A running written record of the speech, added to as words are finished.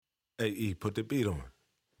Hey, E, put the beat on.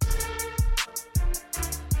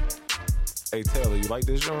 Hey, Taylor, you like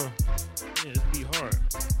this joint? Yeah, this beat hard.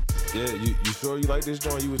 Yeah, you sure you like this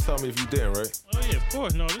joint? You would tell me if you didn't, right? Oh yeah, of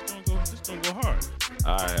course. No, this don't go hard.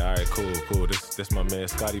 All right, cool. This my man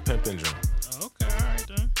Scotty Pimpin' joint. Oh, okay, all right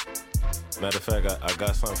then. Matter of fact, I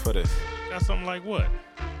got something for this. Got something like what?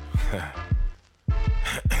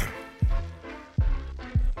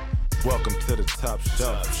 Welcome to the top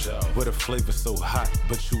shelf, where the flavor so hot,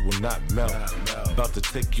 but you will not melt. About to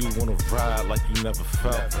take you on a ride like you never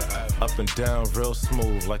felt. Up and down real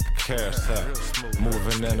smooth like a carousel.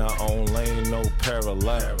 Moving in our own lane, no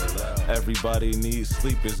parallel. Everybody needs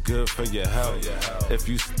sleep, it's good for your health. If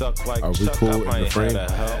you stuck like Chuck, cool I might have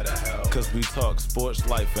to help. Cause we talk sports,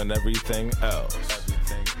 life, and everything else.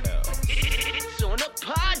 It's on a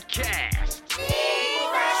podcast.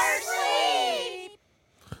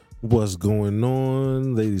 What's going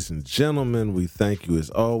on, ladies and gentlemen? We thank you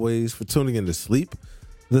as always for tuning in to Sleep,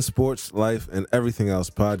 the Sports, Life, and Everything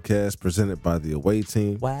Else podcast presented by the Away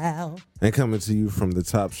Team. Wow. And coming to you from the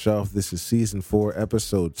top shelf, this is season 4,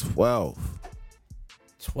 episode 12.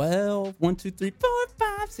 12. 1, 2, 3, 4,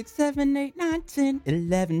 5, 6, 7, 8, 9, 10,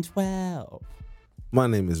 11, 12. My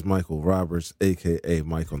name is Michael Roberts, a.k.a.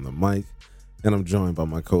 Mike on the Mic, and I'm joined by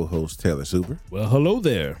my co-host, Taylor Super. Well, hello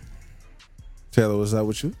there. Taylor, what's up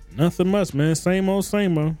with you? Nothing much, man. Same old,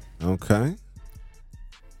 same old. Okay.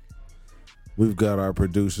 We've got our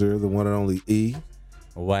producer, the one and only E.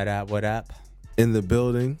 What up, what up? In the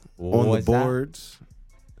building, on What's the up? boards.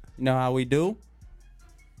 You know how we do?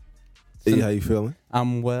 E, how you feeling?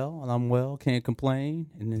 I'm well. Can't complain.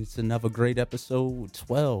 And it's another great episode.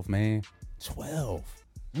 12, man. 12.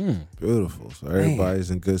 Beautiful. So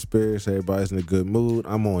everybody's in good spirits. Everybody's in a good mood.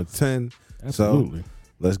 I'm on 10. Absolutely. So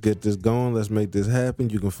let's get this going. Let's make this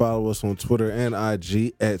happen. You can follow us on Twitter and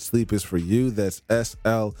IG at Sleep Is For You. That's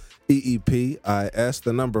SLEEPIS,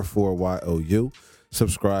 the number 4YOU.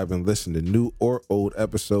 Subscribe and listen to new or old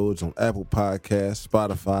episodes on Apple Podcasts,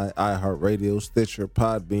 Spotify, iHeartRadio, Stitcher,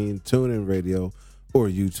 Podbean, TuneIn Radio, or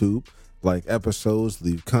YouTube. Like episodes,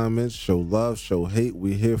 leave comments, show love, show hate.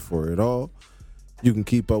 We're here for it all. You can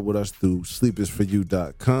keep up with us through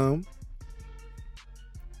sleepisforyou.com.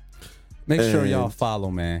 Make sure y'all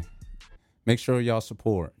follow, man. Make sure y'all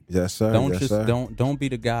support. Yes, sir. Don't be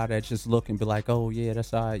the guy that just look and be like, oh yeah,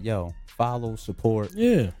 that's all right. Yo, follow, support.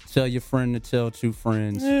 Yeah. Tell your friend to tell two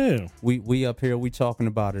friends. Yeah. We up here, we talking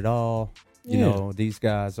about it all. You know, these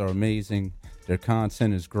guys are amazing. Their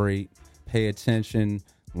content is great. Pay attention,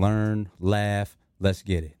 learn, laugh. Let's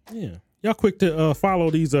get it. Yeah. Y'all quick to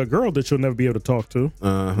follow these girls that you'll never be able to talk to.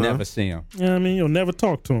 Never see them. Yeah, I mean, you'll never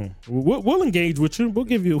talk to them. We'll engage with you. We'll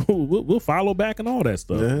give you. We'll follow back and all that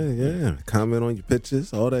stuff. Yeah. Comment on your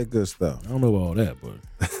pictures, all that good stuff. I don't know about all that,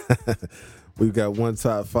 but We've got one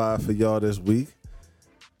top 5 for y'all this week.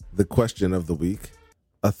 The question of the week,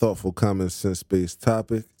 a thoughtful, common sense-based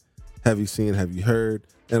topic. Have you seen? Have you heard?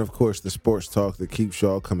 And of course, the sports talk that keeps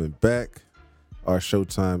y'all coming back. Our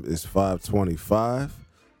showtime is 5:25.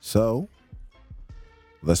 So,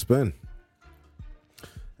 let's spin.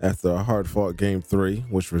 After a hard-fought Game 3,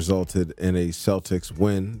 which resulted in a Celtics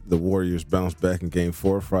win, the Warriors bounced back in Game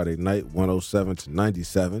 4 Friday night,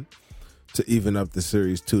 107-97, to even up the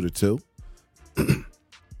series 2-2.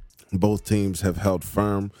 Both teams have held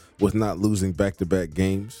firm with not losing back-to-back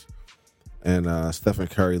games. And Stephen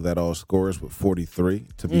Curry led all scorers with 43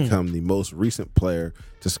 to become the most recent player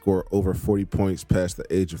to score over 40 points past the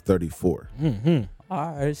age of 34.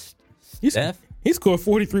 All right, he scored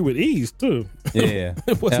 43 with ease too. Yeah,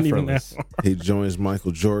 It wasn't even that effortless. hard. He joins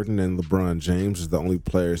Michael Jordan and LeBron James as the only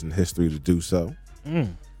players in history to do so.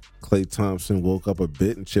 Klay Thompson woke up a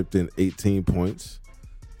bit and chipped in 18 points.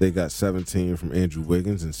 They got 17 from Andrew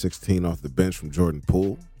Wiggins and 16 off the bench from Jordan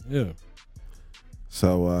Poole. Yeah.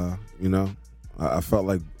 So, I felt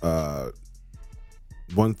like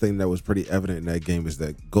one thing that was pretty evident in that game is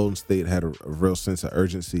that Golden State had a real sense of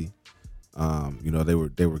urgency.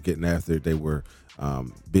 They were getting after it. They were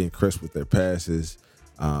being crisp with their passes.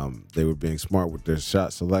 They were being smart with their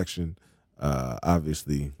shot selection.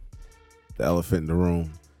 Obviously, the elephant in the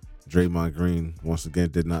room, Draymond Green, once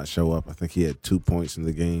again did not show up. I think he had 2 points in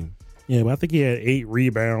the game. Yeah, but I think he had 8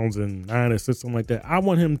 rebounds and 9 assists, something like that. I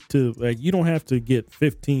want him to, you don't have to get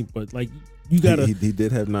 15, but you gotta. He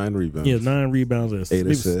did have 9 rebounds. Yeah, 9 rebounds and 8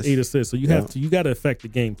 assists. 8 assists. So you got to affect the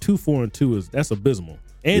game. 2, 4, and 2 that's abysmal.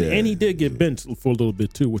 And he did get benched for a little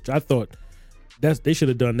bit too, which I thought they should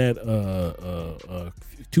have done that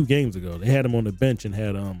 2 games ago. They had him on the bench and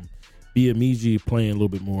had Biamiji playing a little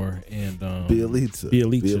bit more, and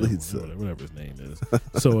Bielitsa, whatever his name is.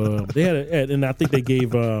 So they had, and I think they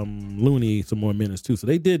gave Looney some more minutes too. So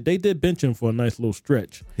they did bench him for a nice little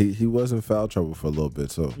stretch. He was in foul trouble for a little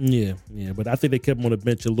bit, so yeah. But I think they kept him on the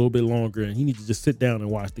bench a little bit longer, and he needs to just sit down and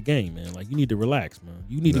watch the game, man. Like, you need to relax, man.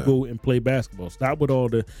 You need to go and play basketball. Stop with all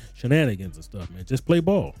the shenanigans and stuff, man. Just play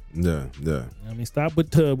ball. Yeah. I mean, stop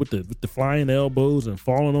with the flying elbows and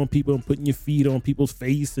falling on people and putting your feet on people's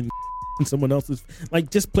face and someone else's.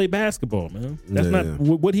 Like, just play basketball, man. That's not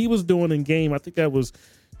what he was doing in game. I think that was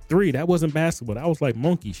 3. That wasn't basketball. That was like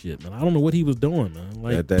monkey shit, man. I don't know what he was doing, man.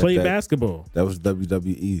 Like, play basketball. That was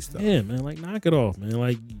WWE stuff. Yeah, man. Like, knock it off, man.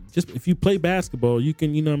 Like, just if you play basketball, you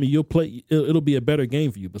can, you know what I mean, you'll play. It'll be a better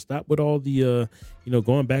game for you. But stop with all the,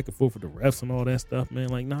 going back and forth with the refs and all that stuff, man.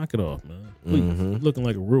 Like, knock it off, man. Please. You're looking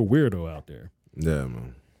like a real weirdo out there. Yeah,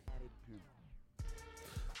 man.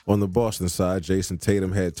 On the Boston side, Jason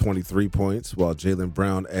Tatum had 23 points, while Jaylen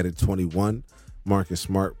Brown added 21. Marcus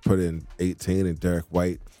Smart put in 18, and Derek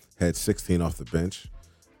White had 16 off the bench.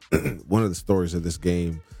 One of the stories of this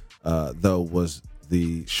game, though, was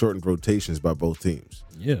the shortened rotations by both teams.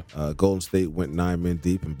 Yeah. Golden State went 9 men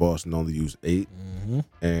deep, and Boston only used 8.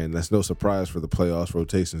 And that's no surprise for the playoffs.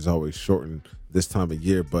 Rotations always shortened this time of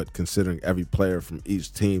year, but considering every player from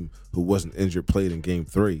each team who wasn't injured played in Game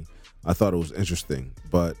 3, I thought it was interesting.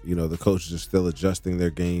 But, the coaches are still adjusting their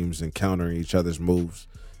games and countering each other's moves.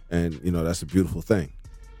 And, that's a beautiful thing.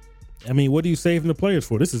 I mean, what are you saving the players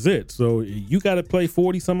for? This is it. So you got to play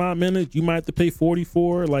 40-some-odd minutes. You might have to play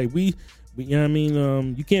 44. Like, we you know what I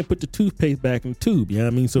mean? You can't put the toothpaste back in the tube. You know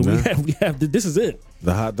what I mean? So we have to, this is it.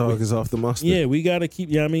 The hot dog is off the mustard. Yeah, we got to keep,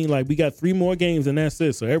 you know what I mean? Like, we got 3 more games and that's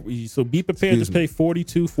it. So be prepared to play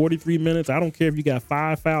 42, 43 minutes. I don't care if you got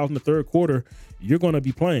 5 fouls in the third quarter. You're going to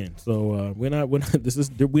be playing. So we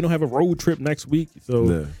don't have a road trip next week.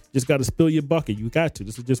 So just got to spill your bucket. You got to.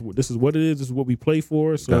 This is what it is. This is what we play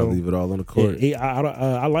for. So gotta leave it all on the court.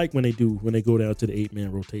 I like when they go down to the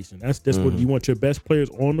 8-man rotation. That's what you want, your best players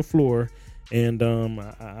on the floor. And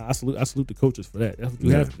I salute the coaches for that. That's what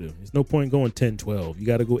you have to do. There's no point going 10-12. You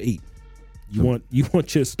got to go 8. You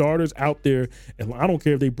want your starters out there, and I don't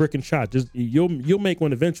care if they bricking shots. Just you'll make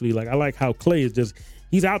one eventually. Like, I like how Clay is just.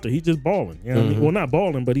 He's out there. He's just balling. You know what I mean? Well, not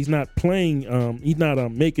balling, but he's not playing. He's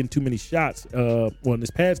not making too many shots on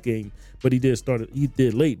this past game. But he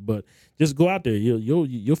did late. But just go out there.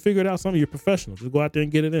 You'll figure it out. Some of your professionals. Just go out there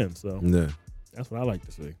and get it in. So that's what I like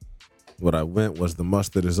to see. What I went was the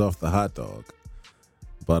mustard is off the hot dog.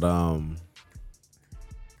 But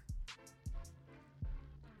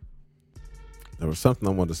there was something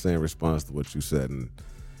I wanted to say in response to what you said, and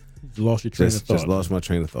you lost your train of thought. Just lost my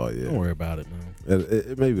train of thought. Yeah, don't worry about it,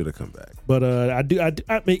 man. Maybe it'll come back. But I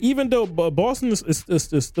mean, even though Boston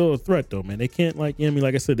is still a threat, though, man, they can't like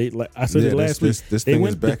I said, I said it last week. This thing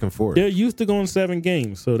is back and forth. They're used to going 7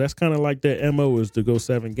 games, so that's kind of like their MO is to go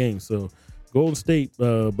 7 games. So Golden State,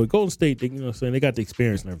 but Golden State, they got the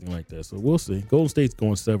experience and everything like that. So we'll see. Golden State's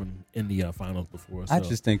going 7 in the finals before. So I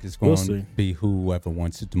just think it's going to be whoever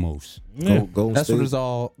wants it the most. Yeah. That's what it's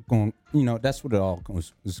all going. That's what it all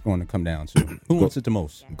is going to come down to. Who wants it the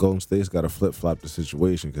most? Golden State's got to flip flop the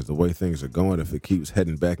situation because the way things are going, if it keeps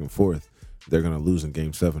heading back and forth, they're going to lose in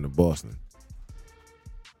Game 7 to Boston.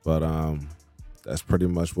 But that's pretty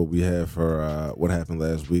much what we have for what happened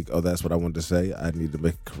last week. Oh, that's what I wanted to say. I need to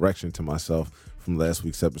make a correction to myself from last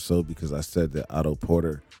week's episode because I said that Otto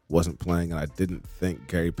Porter wasn't playing and I didn't think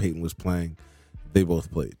Gary Payton was playing. They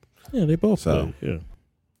both played. Yeah, they both played. Yeah.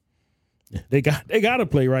 They got to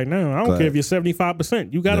play right now. I don't care if you're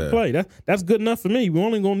 75%. You got to play. That's good enough for me. We're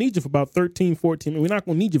only going to need you for about 13, 14 minutes. We're not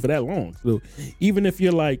going to need you for that long. So even if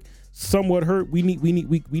you're like somewhat hurt, we need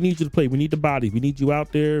you to play. We need the body. We need you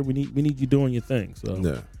out there. We need you doing your thing. So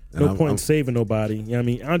no point in saving nobody. You know what I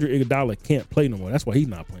mean? Andre Iguodala can't play no more. That's why he's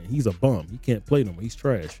not playing. He's a bum. He can't play no more. He's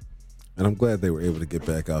trash. And I'm glad they were able to get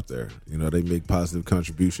back out there. They make positive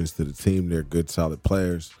contributions to the team. They're good, solid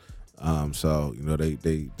players. So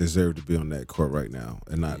they deserve to be on that court right now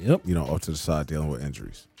and not off to the side dealing with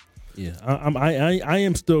injuries. Yeah, I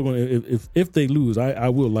am still going to if they lose, I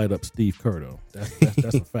will light up Steve Kerr though.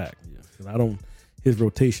 That's a fact. Yeah. 'Cause his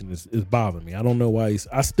rotation is bothering me. I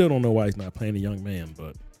still don't know why he's not playing a young man,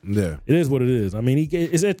 but it is what it is. I mean,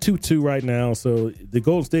 it's at 2-2 right now, so the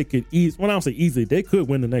Golden State could I don't say easily, they could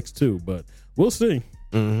win the next 2, but we'll see.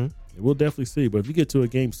 Mm-hmm. We'll definitely see. But if you get to a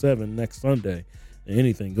Game 7 next Sunday,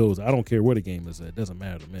 anything goes. I don't care where the game is at. It doesn't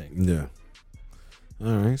matter to me. Yeah.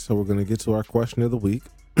 All right, so we're going to get to our question of the week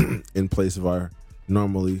in place of our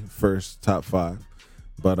normally first top 5.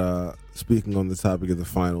 But speaking on the topic of the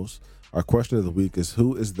finals, Our question of the week is,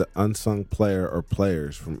 who is the unsung player or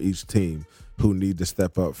players from each team who need to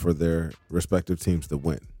step up for their respective teams to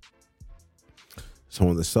win? So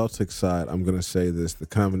on the Celtics side, I'm going to say this, the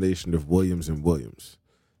combination of Williams and Williams,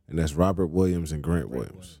 and that's Robert Williams and Grant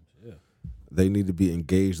Williams. Yeah. They need to be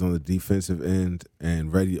engaged on the defensive end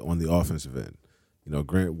and ready on the offensive end. You know,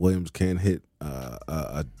 Grant Williams can hit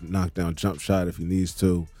a knockdown jump shot if he needs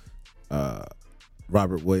to.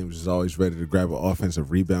 Robert Williams is always ready to grab an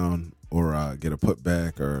offensive rebound or get a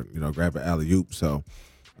putback or, you know, grab an alley-oop. So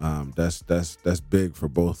that's big for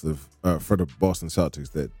for the Boston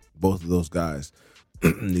Celtics, that both of those guys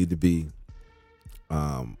need to be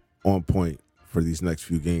on point for these next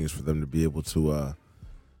few games for them to be able to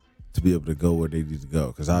go where they need to go.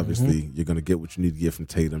 Because obviously you're going to get what you need to get from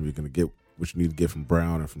Tatum. You're going to get what you need to get from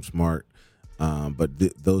Brown and from Smart. But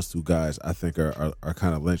those two guys, I think, are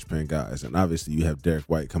kind of linchpin guys. And obviously you have Derek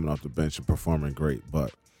White coming off the bench and performing great.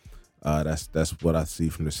 But that's what I see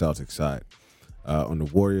from the Celtics side. On the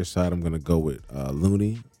Warriors side, I'm going to go with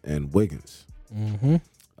Looney and Wiggins.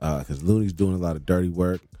 Because Looney's doing a lot of dirty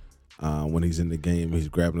work when he's in the game. He's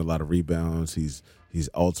grabbing a lot of rebounds. He's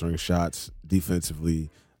altering shots defensively.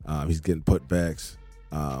 He's getting putbacks.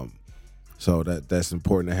 So that's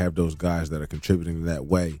important to have those guys that are contributing that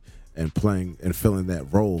way and playing and filling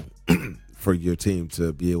that role for your team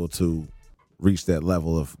to be able to reach that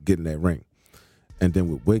level of getting that ring. And then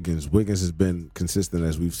with Wiggins has been consistent,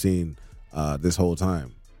 as we've seen this whole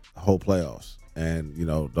time, whole playoffs, and, you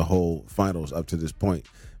know, the whole finals up to this point.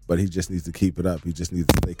 But he just needs to keep it up. He just needs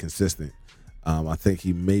to stay consistent. I think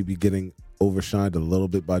he may be getting overshined a little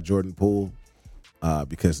bit by Jordan Poole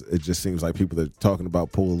because it just seems like people are talking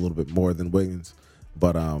about Poole a little bit more than Wiggins.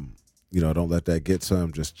 But, you know, don't let that get to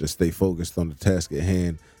him. Just stay focused on the task at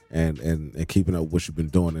hand and keeping up what you've been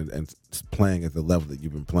doing and playing at the level that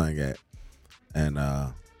you've been playing at. And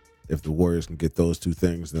if the Warriors can get those two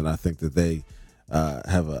things, then I think that they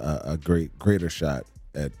have a greater shot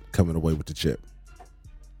at coming away with the chip.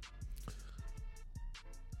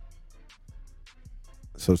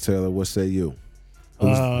 So, Taylor, what say you?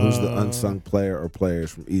 Who's the unsung player or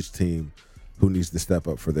players from each team who needs to step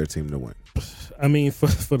up for their team to win? I mean, for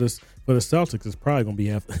the Celtics, it's probably going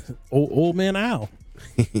to be old man Al.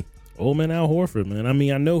 Old man Al Horford, man. I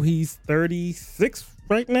mean, I know he's 36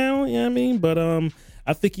 right now, you know what I mean? But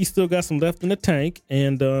I think he's still got some left in the tank.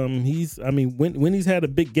 And when he's had a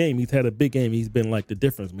big game, he's been like the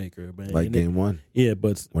difference maker, man. Like game one? Yeah,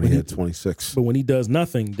 but when he had 26. But when he does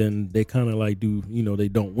nothing, then they kind of like they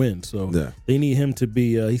don't win. So they need him to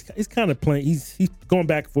be, he's kind of playing, he's going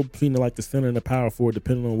back and forth between like the center and the power forward,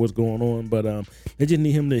 depending on what's going on. But they just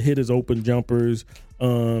need him to hit his open jumpers.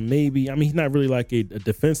 Maybe, I mean, he's not really like a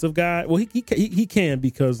defensive guy. Well, he can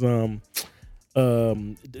because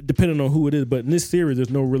depending on who it is, but in this series there's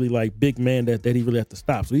no really like big man that he really have to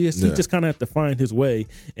stop, so he just kind of have to find his way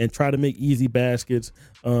and try to make easy baskets,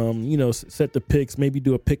 set the picks, maybe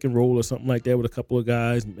do a pick and roll or something like that with a couple of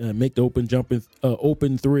guys, make the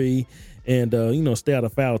open three, and stay out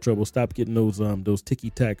of foul trouble, stop getting those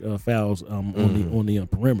ticky-tack fouls on the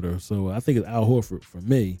perimeter. So I think it's Al Horford for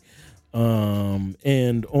me.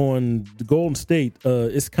 And on the Golden State,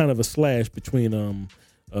 it's kind of a slash between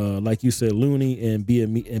like you said, Looney and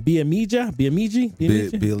Bielitsa.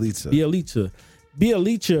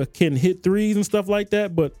 Bielitsa can hit threes and stuff like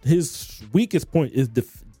that, but his weakest point is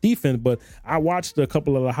defense. But I watched a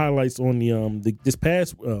couple of the highlights on this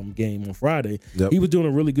past game on Friday. Yep. He was doing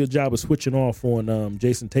a really good job of switching off on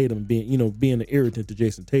Jason Tatum, being an irritant to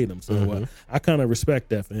Jason Tatum. So I kind of respect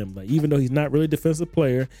that for him. Like, even though he's not really a defensive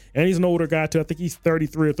player, and he's an older guy too. I think he's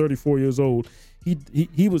 33 or 34 years old.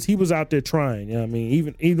 He was out there trying. You know what I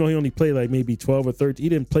mean, even though he only played like maybe 12 or 13, he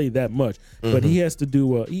didn't play that much. But he has to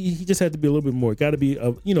do. He just had to be a little bit more. Got to be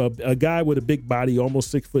a guy with a big body,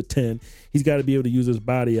 almost 6'10". He's got to be able to use his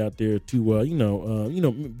body out there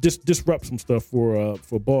to just disrupt some stuff for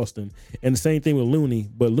Boston. And the same thing with Looney.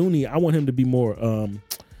 But Looney, I want him to be more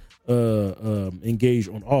engaged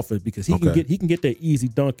on offense, because he can get that easy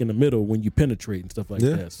dunk in the middle when you penetrate and stuff like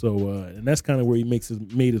that. So and that's kind of where he made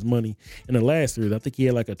his money in the last series. I think he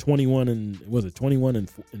had like a 21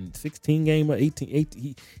 and 16 game or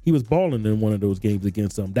 18. He was balling in one of those games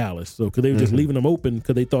against Dallas. So because they were just leaving him open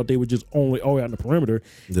because they thought they were just all out in the perimeter.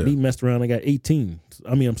 And he messed around and got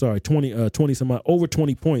 20 some over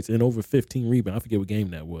 20 points and over 15 rebounds. I forget what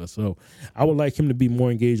game that was. So I would like him to be more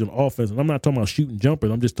engaged on offense. And I'm not talking about shooting jumpers.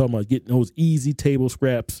 I'm just talking about getting those easy table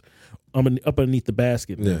scraps up underneath the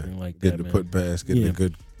basket. And everything like getting that, the put basket, a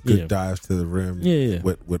good good dives to the rim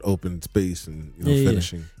with open space and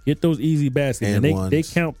finishing. Get those easy baskets, and they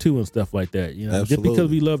count too and stuff like that. Just because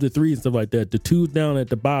we love the threes and stuff like that, the twos down at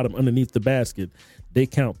the bottom underneath the basket, they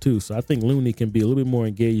count too. So I think Looney can be a little bit more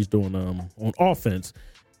engaged on offense,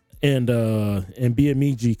 and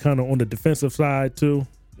BMEG kind of on the defensive side too.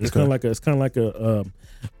 It's kind of like a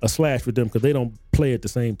slash for them because they don't play at the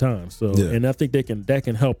same time. So and I think that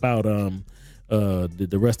can help out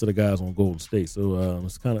the rest of the guys on Golden State. So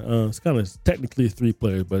it's kind of technically 3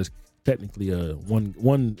 players, but it's technically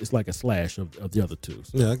one. It's like a slash of the other two.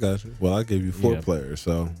 So. Yeah, I got you. Well, I gave you 4 players,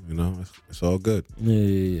 so it's all good.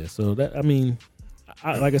 Yeah. So that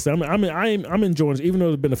like I said, I'm enjoying this, even though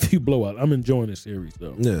there's been a few blowouts. I'm enjoying this series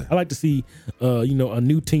though. Yeah, I like to see a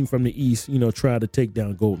new team from the East try to take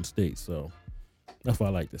down Golden State. So that's what I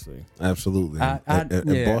like to see. Absolutely.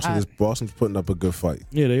 Boston's putting up a good fight.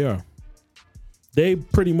 Yeah, they are. They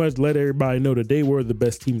pretty much let everybody know that they were the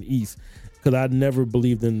best team in the East. Because I never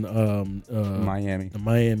believed in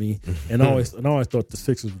Miami, and I always thought the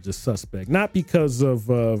Sixers were just suspect. Not because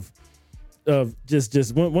of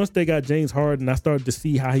just once they got James Harden, I started to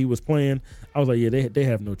see how he was playing. I was like, yeah, they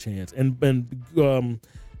have no chance. And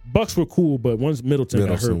Bucks were cool, but once Middleton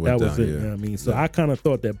got hurt, that was it. Yeah. You know what I mean? So I kind of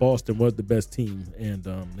thought that Boston was the best team, and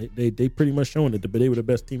they pretty much shown it, but they were the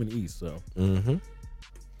best team in the East. So. Mm-hmm.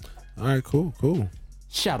 All right, cool.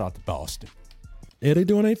 Shout out to Boston. Yeah, they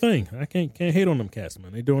doing their thing. I can't hate on them cats,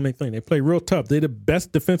 man. They doing their thing. They play real tough. They the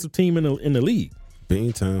best defensive team in the league.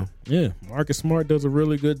 Beantown. Yeah, Marcus Smart does a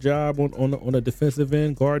really good job on the defensive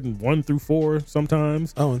end, guarding 1 through 4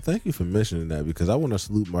 sometimes. Oh, and thank you for mentioning that because I want to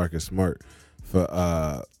salute Marcus Smart for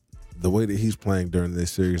the way that he's playing during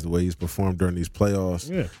this series, the way he's performed during these playoffs.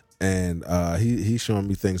 Yeah. And he's showing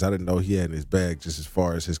me things I didn't know he had in his bag, just as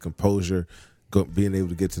far as his composure, being able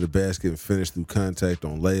to get to the basket and finish through contact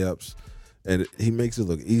on layups. And he makes it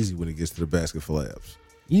look easy when he gets to the basket for layups.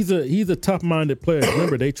 He's a tough-minded player.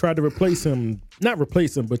 Remember, they tried to replace him. Not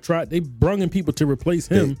replace him, but they brung in people to replace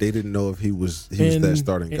him. They didn't know if he was that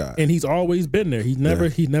starting guy. And he's always been there. He's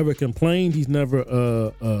never complained. He's never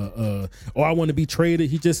I want to be traded.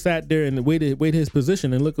 He just sat there and waited his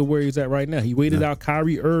position, and look at where he's at right now. He waited out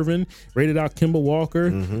Kyrie Irving, waited out Kemba Walker,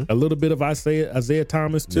 a little bit of Isaiah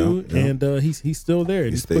Thomas too, and he's still there.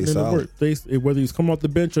 And he's putting in the work. Whether he's come off the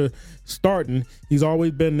bench or starting, he's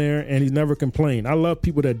always been there, and he's never complained. I love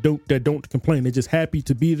people that don't complain. They're just happy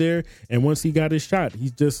to be there. And once he got his shot,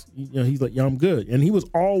 he's just he's like, yeah, I'm good. And he was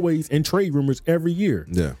always in trade rumors every year.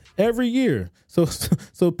 Yeah, every year. So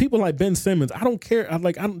people like Ben Simmons, I don't care. I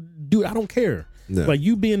don't care. Yeah. Like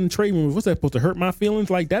you being in trade rumors, what's that supposed to hurt my feelings?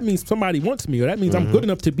 Like that means somebody wants me, or that means I'm good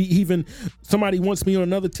enough to be even somebody wants me on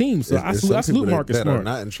another team. So I salute Marcus Smart. Are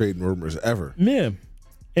not in trade rumors ever. Yeah.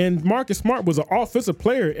 And Marcus Smart was an offensive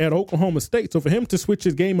player at Oklahoma State. So for him to switch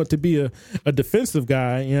his game up to be a defensive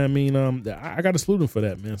guy, I got to salute him for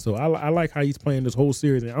that, man. So I like how he's playing this whole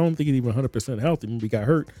series. And I don't think he's even 100% healthy. He got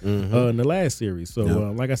hurt in the last series. So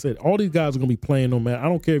like I said, all these guys are going to be playing no matter. I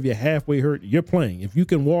don't care if you're halfway hurt. You're playing. If you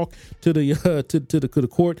can walk to the to the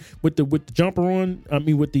court with the jumper on,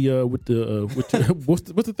 what's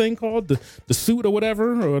the thing called, the suit or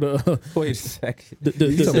whatever, or the wait a second.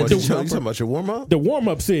 You talking about your warm up? The warm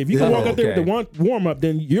up. If you can walk out there with the warm up,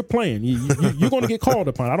 then you're playing. You're going to get called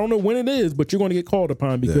upon. I don't know when it is, but you're going to get called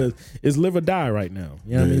upon because it's live or die right now.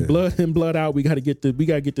 You know what I mean? Blood in, blood out. We got to get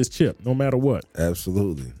this chip, no matter what.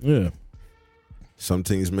 Absolutely. Yeah. Some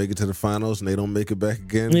teams make it to the finals and they don't make it back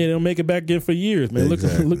again. Yeah, they don't make it back again for years, man.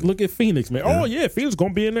 Exactly. Look at Phoenix, man. Yeah. Oh yeah, Phoenix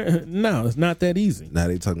gonna be in there. No, it's not that easy. Now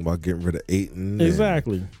they talking about getting rid of Ayton.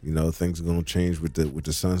 Exactly. And, things are gonna change with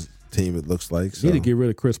the Suns team. It looks like. So. Need to get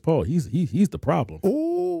rid of Chris Paul. He's the problem.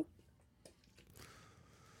 Ooh.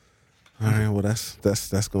 All right, well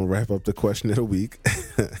that's gonna wrap up the question of the week.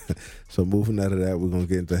 So moving out of that, we're gonna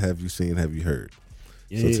get into have you seen, have you heard?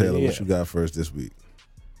 So Taylor, what you got for us this week?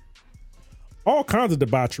 All kinds of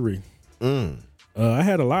debauchery. I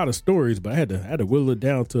had a lot of stories, but I had to whittle it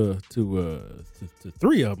down to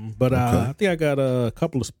 3 of them. But I think I got a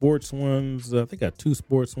couple of sports ones. I think I got 2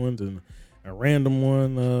 sports ones and a random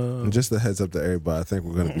one. And just a heads up to everybody, I think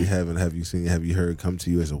we're going to be having Have You Seen, Have You Heard come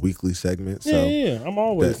to you as a weekly segment. So I'm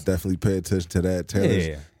always definitely pay attention to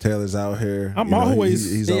that. Taylor's out here. I'm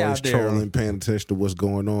always he's always trolling, paying attention to what's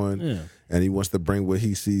going on, and he wants to bring what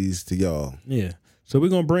he sees to y'all. Yeah. So we're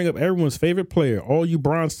going to bring up everyone's favorite player, all you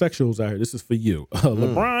Bronsexuals out here. This is for you.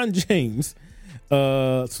 LeBron James,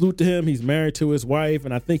 salute to him. He's married to his wife,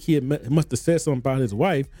 and I think he must have said something about his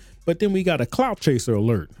wife But then we got a clout chaser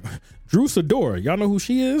alert. Drew Sidora, y'all know who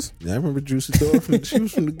she is? Yeah, I remember Drew Sidora. She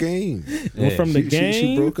was from the game. From the game.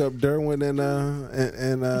 She broke up Derwin and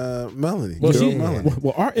Melanie. Well, Melanie.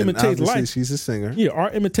 Well, Art Imitates Life. She's a singer. Yeah,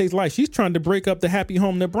 Art Imitates Life. She's trying to break up the happy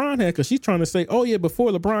home that LeBron had because she's trying to say, oh, yeah,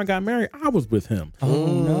 before LeBron got married, I was with him. Oh,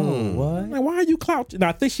 no. What? Like, why are you clout? Now,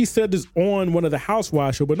 I think she said this on one of the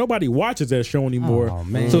Housewives shows, but nobody watches that show anymore. Oh,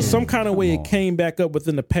 man. So some kind of way it came back up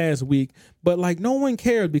within the past week. But, like, no one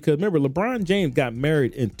cares because, remember, LeBron James got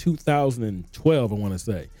married in 2012, I want to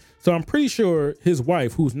say. So I'm pretty sure his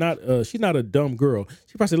wife, who's not, she's not a dumb girl.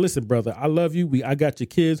 She probably said, "Listen, brother, I love you. I got your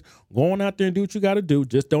kids. Go on out there and do what you got to do.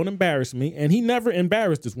 Just don't embarrass me." And he never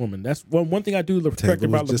embarrassed this woman. That's one thing I do respect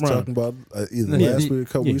about just LeBron. Talking about either last week or a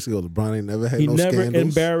couple weeks ago, LeBron ain't never had He no never scandals.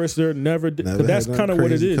 embarrassed her. Never. Because that's kind of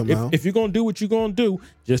what it is. If you're gonna do what you're gonna do,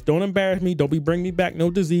 just don't embarrass me. Don't be bringing me back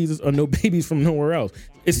no diseases or no babies from nowhere else.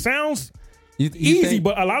 It sounds easy,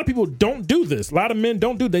 but a lot of people don't do this. A lot of men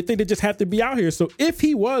don't do. They think they just have to be out here. So if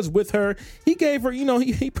he was with her, he gave her, he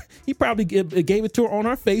probably gave it to her on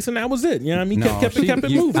her face, and that was it. You know what I mean? Kept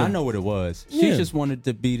it moving. I know what it was. She just wanted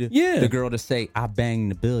to be the girl to say, "I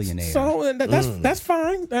banged the billionaire." So that's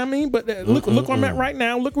fine. I mean, but look where I'm at right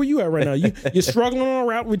now. Look where you at right now. You're struggling on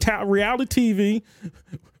reality TV.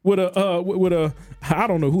 With a I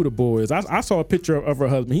don't know who the boy is. I saw a picture of her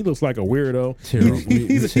husband. He looks like a weirdo. Terrible.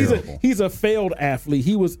 He's a failed athlete.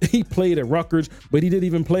 He played at Rutgers, but he didn't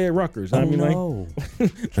even play at Rutgers.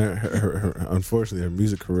 Unfortunately, her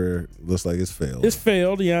music career looks like it's failed. It's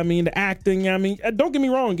failed. Yeah, I mean the acting. I mean, don't get me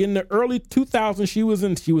wrong. In the early 2000s, she was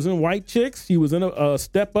in White Chicks. She was in a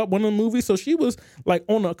Step Up, one of the movies. So she was like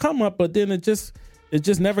on a come up, but then it just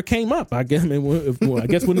never came up. I guess. I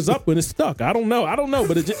guess when it's up, when it's stuck. I don't know.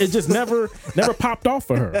 But it just never popped off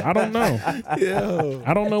for her. I don't know. Yeah.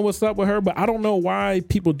 I don't know what's up with her, but I don't know why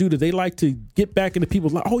people do this. They like to get back into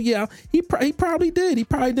people's life. Oh yeah, he probably did. He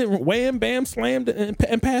probably did. Wham, bam, slammed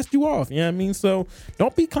and passed you off. You know what I mean? So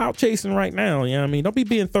don't be clout chasing right now. You know what I mean? Don't be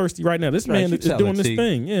being thirsty right now. This man is doing this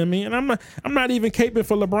thing. You know what I mean? And I'm not even caping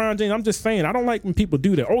for LeBron James. I'm just saying I don't like when people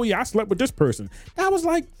do that. Oh yeah, I slept with this person. That was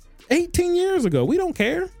like 18 years ago. We don't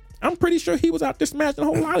care. I'm pretty sure he was out there smashing a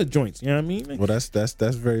whole lot of joints. You know what I mean? Well, that's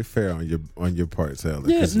very fair on your part, Taylor.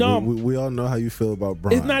 Yes, no, we all know how you feel about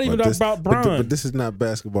Bron. It's not even about Bron. But this is not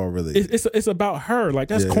basketball related. It's about her. Like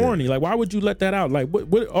that's corny. Like why would you let that out? Like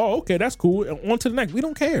what? Oh, okay, that's cool. On to the next. We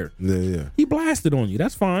don't care. Yeah. He blasted on you.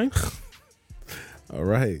 That's fine. All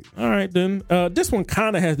right then. This one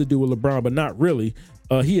kind of has to do with LeBron, but not really.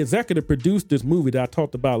 He executive produced this movie that I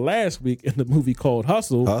talked about last week in the movie called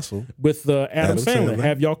Hustle with Adam Sandler.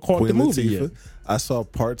 Have y'all caught Queen the movie Latifah. yet? I saw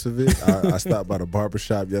parts of it. I stopped by the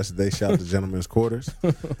barbershop yesterday, shot the Gentleman's Quarters,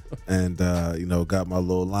 and got my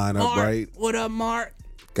little lineup right. What up, Mark?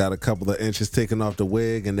 Got a couple of inches taken off the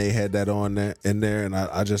wig, and they had that on there, and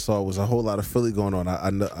I just saw it was a whole lot of Philly going on.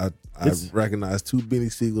 I recognized two Benny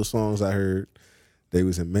Siegel songs I heard. They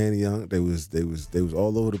was in Manigault. They was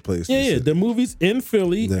all over the place. Yeah. The movie's in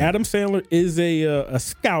Philly. Yeah. Adam Sandler is a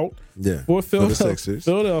scout for Philadelphia. For the Sixers.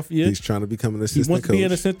 Philadelphia. He's trying to become an assistant coach. He wants to be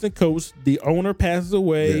an assistant coach. The owner passes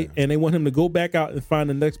away, and they want him to go back out and find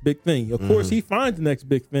the next big thing. Of course, he finds the next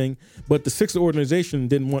big thing, but the Sixers organization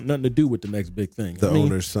didn't want nothing to do with the next big thing. The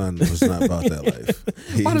owner's son was not about that life.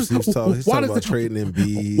 He's talking about trading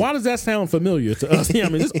Embiid. Why does that sound familiar to us? Yeah, I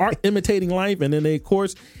mean, this art imitating life, and then of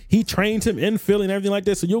course he trains him in Philly and everything like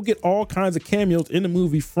that. So you'll get all kinds of cameos in the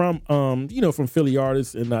movie from from Philly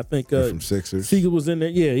artists, and I think from Sixers. Siegel was in there.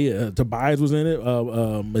 Yeah. Tobias was in it.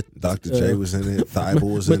 Dr. J was in it. Thibault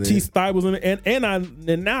was in it. Matisse Thybulle was in it.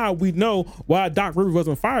 And now we know why Doc Rivers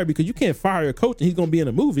wasn't fired, because you can't fire a coach and he's going to be in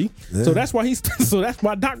a movie. Yeah. So that's why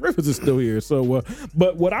Doc Rivers is still here. So,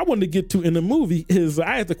 but what I wanted to get to in the movie is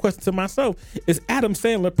I had the question to myself: is Adam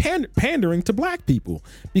Sandler pandering to black people?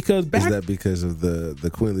 Because is that because of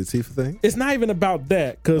the Queen Latifah thing? It's not even about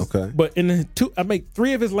that. But in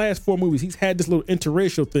three of his last four movies, he's had this little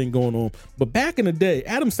interracial thing going on. But back in the day,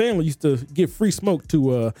 Adam Sandler used to give free smoke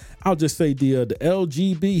to I'll just say the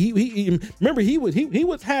LGB. He remember he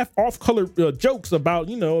would have off color jokes about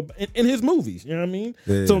in his movies. You know what I mean?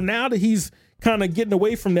 Yeah. So now that he's kind of getting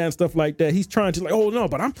away from that and stuff like that, he's trying to oh no,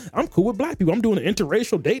 but I'm cool with black people. I'm doing an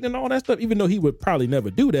interracial dating and all that stuff, even though he would probably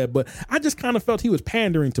never do that. But I just kind of felt he was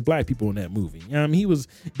pandering to black people in that movie. You know what I mean? He was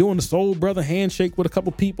doing the soul brother handshake with a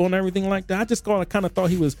couple people and everything like that. I just kind of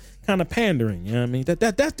thought he was kind of pandering. You know what I mean?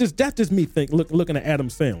 That's just me looking at Adam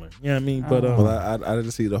Sandler. You know what I mean? But well, I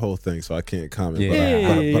didn't see the whole thing, so I can't comment.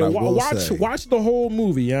 Yeah, but I will say, watch the whole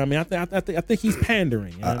movie. You know what I mean? I think he's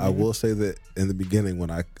pandering. You know I will say that in the beginning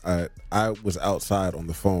when I was was outside on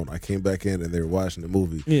the phone. I came back in and they were watching the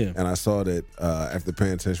movie. Yeah. And I saw that after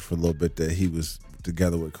paying attention for a little bit that he was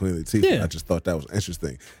together with Queen Latifah. Yeah. I just thought that was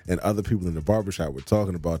interesting. And other people in the barbershop were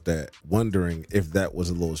talking about that, wondering if that was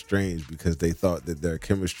a little strange because they thought that their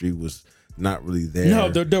chemistry was not really there. No,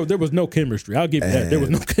 there was no chemistry. I'll give you that. There was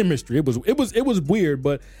no chemistry. It was weird,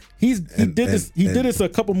 but he did this a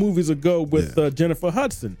couple movies ago with Jennifer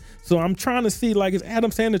Hudson. So I'm trying to see, like, is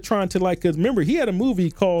Adam Sandler trying to, like, because remember he had a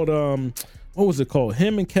movie called what was it called?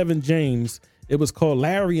 Him and Kevin James. It was called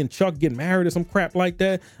Larry and Chuck Get Married or some crap like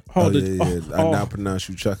that. I now pronounce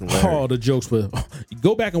you Chuck and Larry. All the jokes were.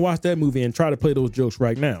 Go back and watch that movie and try to play those jokes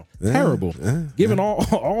right now. Terrible. Giving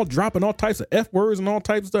all dropping all types of F words and all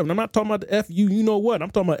types of stuff. And I'm not talking about the F you know what. I'm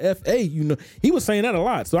talking about F-A, you know. He was saying that a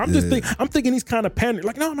lot. So I'm just thinking he's kind of pandering.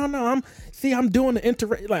 Like, no. I'm doing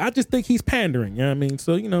the like I just think he's pandering. You know what I mean?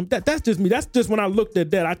 So, you know, that's just me. That's just when I looked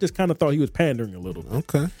at that, I just kind of thought he was pandering a little bit.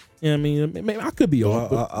 Okay. Yeah, I mean, maybe I could be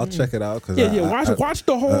off. But, I'll check it out. Cause watch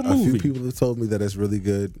the whole movie. A few people have told me that it's really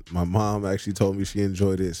good. My mom actually told me she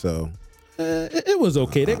enjoyed it. So it was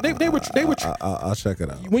okay. They were. I'll check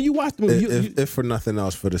it out. When you watch the movie, if for nothing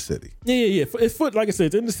else, for the city. Yeah. It's for, like I said,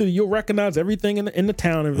 it's in the city. You'll recognize everything in the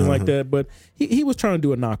town, everything like that. But he was trying to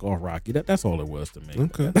do a knockoff Rocky. That's all it was to me.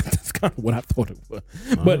 Okay, that's kind of what I thought it was.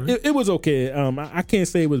 But right. it was okay. I can't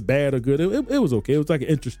say it was bad or good. It was okay. It was like an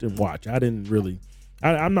interesting watch. I didn't really.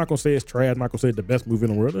 I'm not gonna say it's trash. I'm not gonna say it's the best movie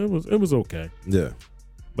in the world. It was okay. Yeah.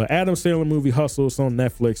 But Adam Sandler movie Hustle, it's on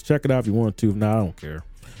Netflix. Check it out if you want to. If not, I don't care.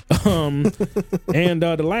 And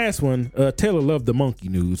the last one, Taylor loved the monkey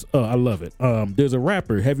news. I love it. There's a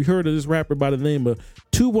rapper. Have you heard of this rapper by the name of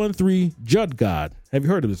 213 Judd God? Have you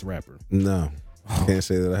heard of this rapper? No. Can't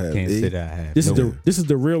say that I have. Can't say that I have. This is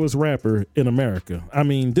the realest rapper in America. I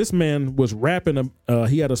mean, this man was rapping.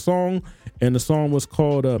 He had a song, and the song was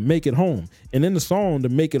called "Make It Home." And in the song, the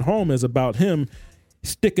 "Make It Home" is about him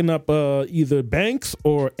sticking up either banks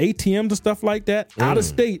or ATMs and stuff like that out of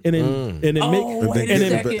state, and then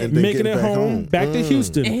making it home back to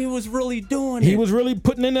Houston. And he was really doing it. He was really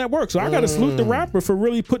putting in that work. So I got to salute the rapper for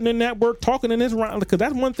really putting in that work, talking in his round. Because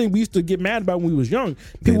that's one thing we used to get mad about when we was young.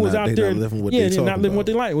 People was out there, not living what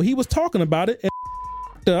they like. Well, he was talking about it and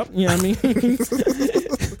up. You know what I mean?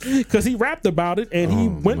 Because he rapped about it, and he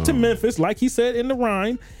went to Memphis, like he said in the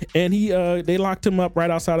rhyme, and they locked him up right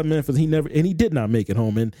outside of Memphis. He did not make it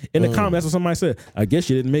home. And in the comment, that's what somebody said. I guess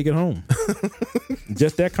you didn't make it home.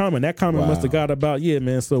 Just that comment. That comment must have got about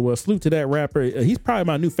man. So salute to that rapper. He's probably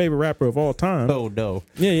my new favorite rapper of all time. Oh no.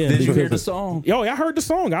 Yeah. Did you hear the song? Oh, I heard the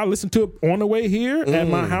song. I listened to it on the way here at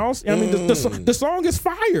my house. I mean, the song is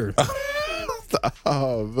fire.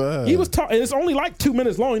 Oh man, he was talking. It's only like 2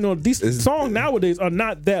 minutes long. You know, these songs nowadays are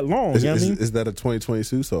not that long. You know what I mean? Is that a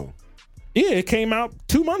 2022 song? Yeah, it came out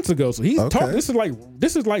 2 months ago. So he's talking. This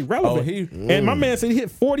is like relevant. And my man said he hit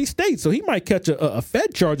 40 states, so he might catch a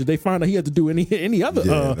Fed charge if they find out he had to do any other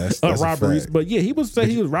that's robberies. But yeah, he was saying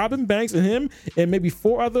he was robbing banks, and him and maybe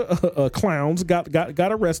 4 other clowns got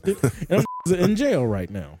arrested and in jail right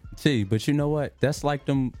now. See, but you know what? That's like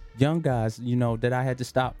them young guys, you know, that I had to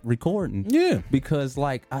stop recording. Yeah, because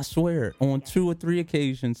like I swear, on 2 or 3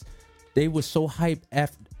 occasions, they were so hyped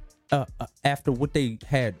after what they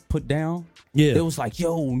had put down. Yeah, it was like,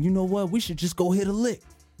 yo, you know what? We should just go hit a lick.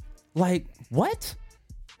 Like, what?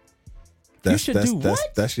 That's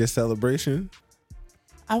your celebration?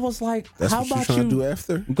 I was like, how about you do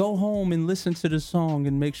after? Go home and listen to the song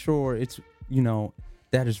and make sure it's, you know,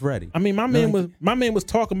 that is ready. I mean, my man was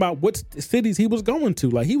talking about what cities he was going to.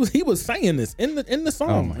 Like he was saying this in the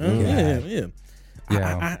song. Oh my God.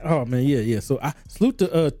 Yeah. Oh man, yeah. So I salute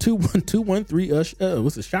the 213.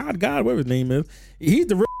 What's the Shad God? Whatever his name is. He's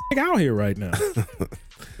the real out here right now.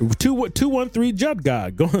 213 Judd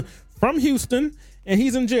God going from Houston, and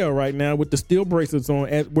he's in jail right now with the steel bracelets on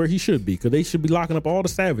where he should be, because they should be locking up all the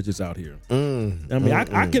savages out here.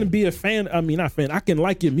 I can be a fan. I mean, not fan. I can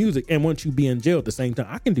like your music and want you be in jail at the same time.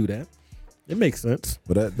 I can do that. It makes sense.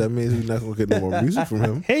 But that means we're not going to get no more music from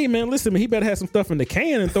him. Hey, man, listen, he better have some stuff in the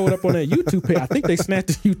can and throw it up on that YouTube page. I think they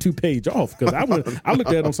snatched the YouTube page off, because I looked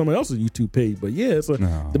at it on someone else's YouTube page. But yeah,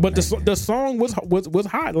 the song was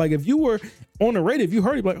hot. Like if you were on the radio, if you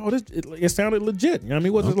heard it, like, oh, it sounded legit. You know what I mean?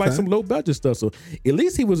 It wasn't like some low budget stuff. So at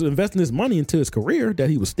least he was investing his money into his career that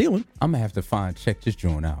he was stealing. I'm gonna have to check this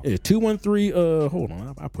joint out. Yeah, 213. Hold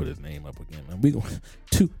on, I put his name up again, man. We go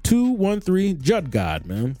 213 Judd God,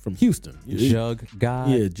 man, from Houston. Jug God.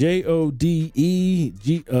 Yeah, JODE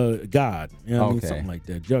God. You know what I mean? Something like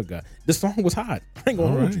that. Judd God. The song was hot. I ain't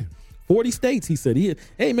gonna hold you. 40 states. He said,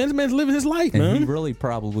 hey man, this man's living his life, and man. He really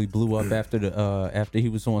probably blew up after he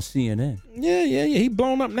was on CNN. Yeah. He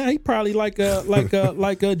blown up now. He probably like a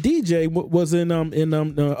DJ was in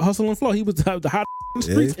Hustle and Flow. He was the hot in the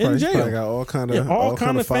streets in jail. Probably got all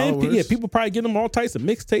kind of fame. Yeah, people probably get him all types of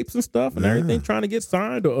mixtapes and stuff and everything, trying to get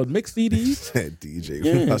signed or mix CDs. That DJ.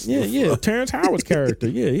 Yeah. Terrence Howard's character.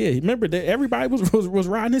 Yeah. Remember that everybody was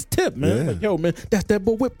riding his tip, man. Yeah. Like, yo, man, that's that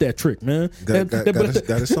boy whip that trick, man. Got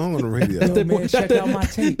a song on the radio. Check out my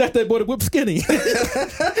tape. That's that boy that whip skinny.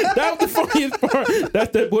 That was the funniest part.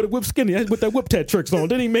 That's that boy that whip skinny. That's what that whip that trick's on.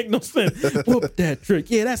 Didn't even make no sense. Whoop that trick.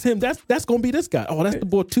 Yeah, that's him. That's gonna be this guy. Oh, that's the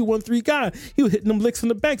boy 213 guy. He was hitting them licks in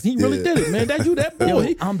the banks. He really did it, man. That you that boy.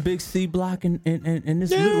 Yo, I'm Big C Block and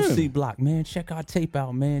this little C Block, man. Check our tape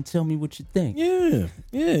out, man. Tell me what you think. Yeah.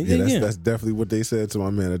 That's definitely what they said to my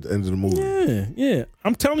man at the end of the movie. Yeah.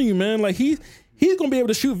 I'm telling you, man. Like he's gonna be able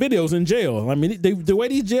to shoot videos in jail. I mean, the way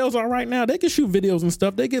these jails are right now, they can shoot videos and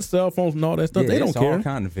stuff. They get cell phones and all that stuff. They don't care. All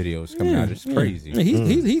kind of videos coming out. It's crazy. Yeah,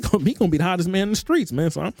 he's gonna be the hottest man in the streets, man.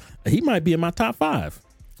 So he might be in my top 5.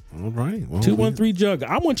 All right. Well, 213 Jug.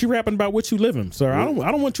 I want you rapping about what you living, sir. I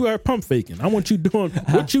don't want you out pump faking. I want you doing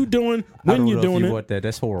what you doing when you're doing it. Want that.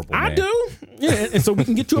 That's horrible. I do. Yeah, and so we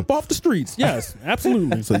can get you up off the streets. Yes,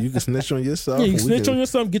 absolutely. So you can snitch on yourself. Yeah, you snitch on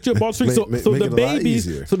yourself, get you up off the streets.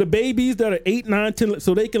 So the babies that are 8, 9, 10,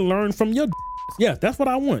 so they can learn from your. Yeah, that's what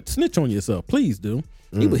I want. Snitch on yourself, please do.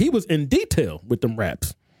 He was in detail with them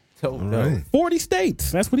raps. Right. 40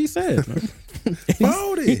 states. That's what he said.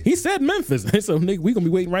 40. He said Memphis. So nigga, we gonna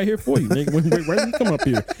be waiting right here for you, nigga. Wait right when you come up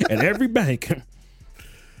here at every bank.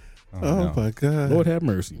 Oh my God. Lord have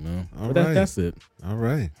mercy, man. All but right. That's it. All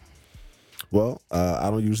right. Well,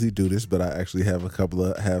 I don't usually do this, but I actually have a couple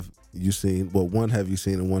of one have you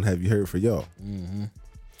seen and one have you heard for y'all. Mm-hmm.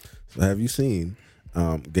 So have you seen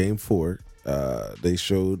Game 4? They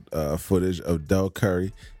showed footage of Del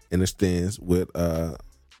Curry in the stands with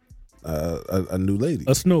a new lady,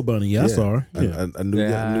 a snow bunny. Yeah, I saw her. Yeah. A new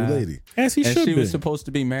lady. As he should be. She was supposed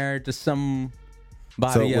to be married to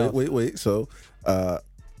somebody else. Wait. So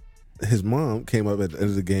his mom came up at the end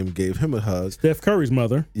of the game, gave him a hug. Steph Curry's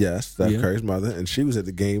mother. Yes, Steph Curry's mother, and she was at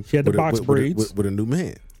the game. She had the box braids with a new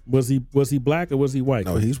man. Was he black or was he white?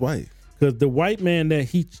 No, he's white. Because the white man that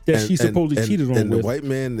she supposedly cheated on and with, the white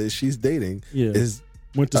man that she's dating used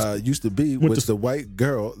to be with the white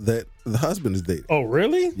girl that the husband is dating. Oh,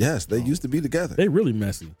 really? Yes, they used to be together. They really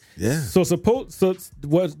messy. Yeah. So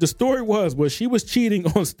what the story was she was cheating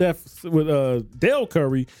on Steph with Del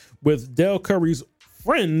Curry with Del Curry's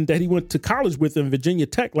friend that he went to college with in Virginia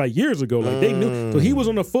Tech like years ago. Like they knew. So he was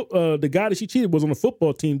on the guy that she cheated was on the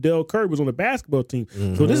football team. Del Curry was on the basketball team.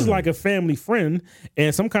 Mm-hmm. So this is like a family friend,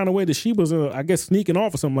 and some kind of way that she was, I guess, sneaking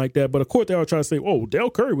off or something like that. But of course they all try to say, "Oh, Del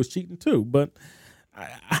Curry was cheating too." But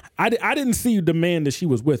I didn't see the man that she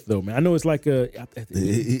was with though, man. I know it's like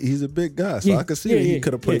he's a big guy, so I could see that he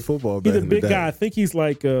could have played football. He's a big guy. I think he's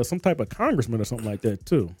like some type of congressman or something like that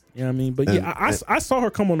too. You know what I mean? But I saw her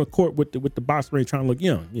come on the court with the box ring trying to look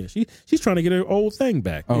young. Yeah, she's trying to get her old thing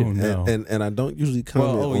back. Oh yeah. no! And I don't usually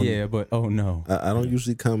comment. I don't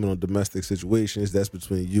usually comment on domestic situations. That's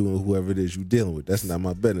between you and whoever it is you're dealing with. That's not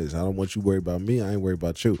my business. I don't want you worried about me. I ain't worried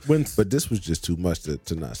about you. But this was just too much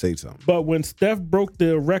to not say something. But when Steph broke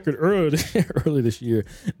the record early this year,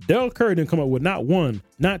 Del Curry didn't come up with not one,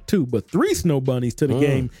 not two, but 3 snow bunnies to the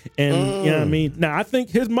game. And you know what I mean? Now I think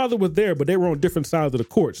his mother was there, but they were on different sides of the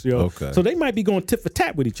courts. Okay. So they might be going tit for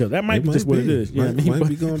tat with each other. That might be just what it is. You know what I mean? Might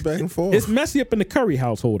be going back and forth. It's messy up in the Curry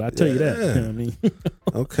household. I tell you that. You know what I mean?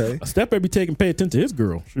 Okay. Steph better be pay attention to his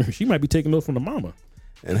girl. She might be taking those from the mama.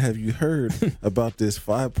 And have you heard about this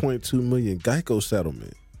 $5.2 million Geico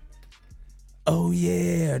settlement? Oh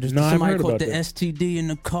yeah, there's somebody caught the STD in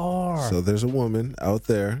the car. So there's a woman out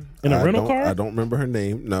there in a rental car. I don't remember her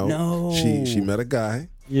name. No. She met a guy.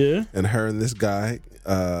 Yeah. And her and this guy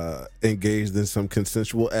engaged in some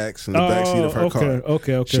consensual acts in the backseat of her car.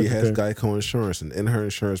 Okay. She has Geico insurance, and in her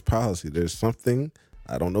insurance policy, there's something,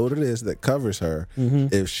 I don't know what it is, that covers her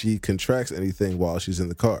if she contracts anything while she's in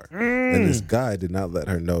the car. And this guy did not let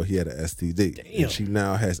her know he had an STD. Damn. And she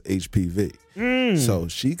now has HPV. So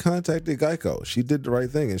she contacted Geico. She did the right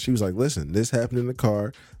thing, and she was like, listen, this happened in the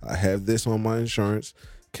car. I have this on my insurance.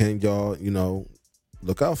 Can y'all,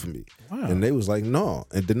 look out for me? Wow. And they was like, no,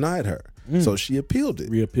 and denied her. So she appealed it.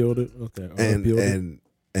 Reappealed it? Okay. And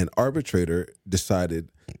an arbitrator decided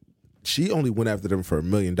she only went after them for $1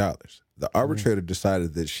 million. The arbitrator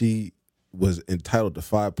decided that she was entitled to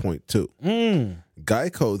 5.2.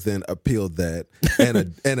 Geico then appealed that,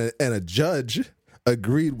 and a judge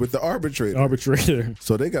agreed with the arbitrator.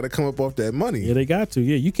 So they got to come up off that money. Yeah, they got to.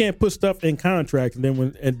 Yeah, you can't put stuff in contracts and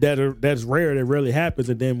then that's rare. That rarely happens,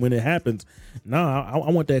 and then when it happens, I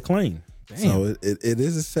want that claim. Damn. So it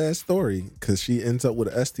is a sad story because she ends up with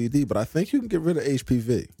an STD, but I think you can get rid of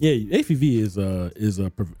HPV. Yeah, HPV is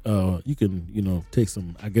you can take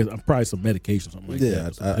some, I guess, probably some medication or something like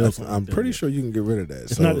that. Yeah, I'm pretty sure you can get rid of that.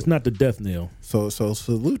 It's not the death knell. So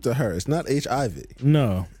salute to her. It's not HIV.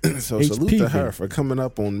 No. So HPV. Salute to her for coming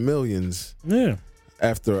up on millions. Yeah.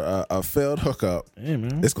 After a failed hookup. Yeah,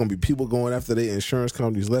 man. It's going to be people going after their insurance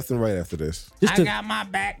companies left and right after this. I got my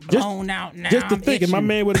back blown out now. Just to think, and my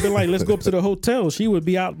man would have been like, let's go up to the hotel. She would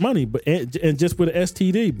be out money, but and just with an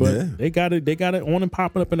STD. But they got it on and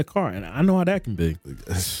popping up in the car. And I know how that can be.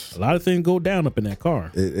 A lot of things go down up in that car.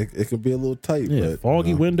 It can be a little tight. Yeah, but,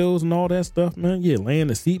 foggy windows and all that stuff, man. Yeah, laying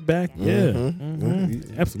the seat back. Yeah.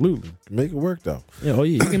 Absolutely. Make it work, though. Yeah,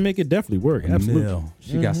 you can make it definitely work. Absolutely.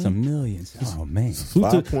 She got some millions. Oh, man.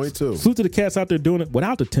 5.2. Salute to the cats out there doing it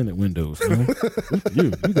without the tinted windows. Man.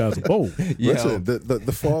 you guys are bold. Listen,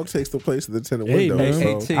 the fog takes the place of the tinted windows.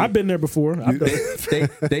 Man, so. I've been there before.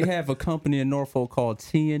 They have a company in Norfolk called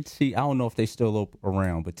TNT. I don't know if they still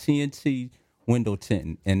around, but TNT window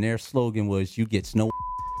tinting, and their slogan was "You get no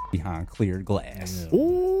behind clear glass." Yeah.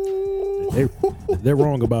 Ooh. They're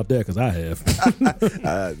wrong about that because I have.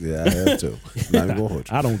 I have too. Not even gonna hold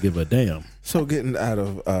you. I don't give a damn. So getting out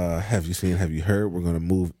of have you seen, have you heard, we're going to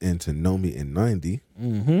move into Know Me in 90.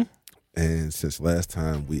 Mm-hmm. And since last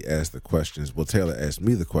time we asked the questions, well, Taylor asked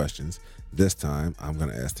me the questions. This time I'm going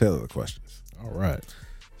to ask Taylor the questions. All right.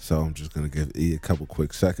 So I'm just going to give E a couple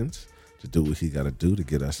quick seconds to do what he got to do to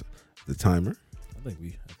get us the timer. I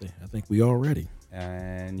think we all ready.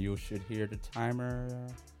 And you should hear the timer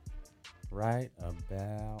right about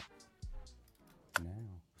now.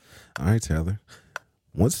 All right, Taylor.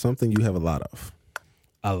 What's something you have a lot of?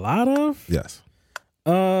 A lot of? Yes.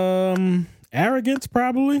 Arrogance,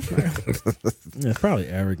 probably. Yeah, probably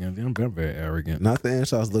arrogance. I'm very arrogant. Not the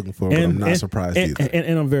answer I was looking for, but I'm not surprised either.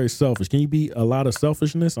 And I'm very selfish. Can you be a lot of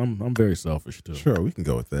selfishness? I'm very selfish too. Sure, we can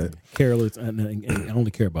go with that. Careless, and I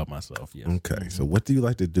only care about myself. Yes. Okay. So, what do you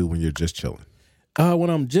like to do when you're just chilling? When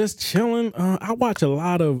I'm just chilling, I watch a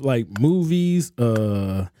lot of like movies,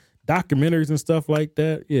 documentaries, and stuff like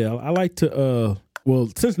that. Yeah, I like to.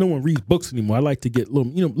 Well, since no one reads books anymore, I like to get a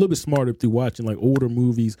little bit smarter through watching like older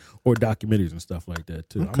movies or documentaries and stuff like that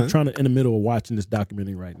too. Okay. I'm trying to in the middle of watching this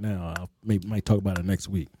documentary right now. I might talk about it next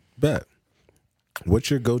week. Bet.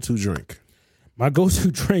 What's your go-to drink? My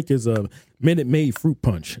go-to drink is a Minute Maid fruit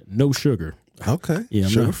punch, no sugar. Okay. Yeah,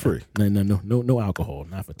 sugar free. No alcohol,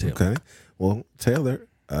 not for Taylor. Okay. Well, Taylor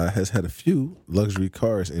has had a few luxury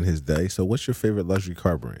cars in his day. So, what's your favorite luxury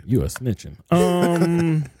car brand? You are snitching.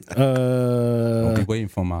 I'll be waiting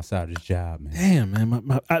for him outside his job, man. Damn,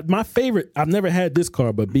 man. My favorite, I've never had this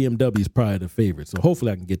car, but BMW is probably the favorite. So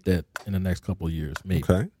hopefully I can get that in the next couple of years. Maybe.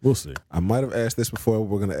 Okay. We'll see. I might have asked this before.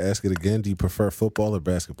 We're going to ask it again. Do you prefer football or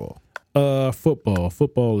basketball? Football.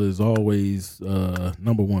 Football is always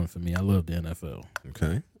number one for me. I love the NFL.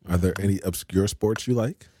 Okay. Are there any obscure sports you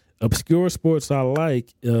like? Obscure sports I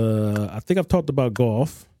like. I think I've talked about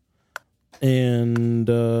golf. And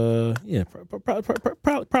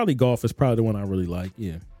probably golf is probably the one I really like.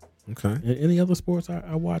 Yeah. Okay. Any other sports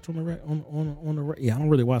I watch on the yeah, I don't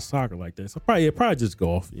really watch soccer like that. So probably just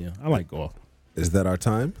golf. Yeah, I like golf. Is that our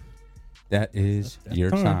time? That is that's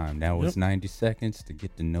your time. That was 90 seconds to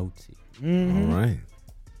get the no tea. Mm-hmm. All right.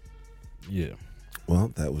 Yeah.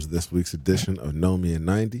 Well, that was this week's edition of Know Me in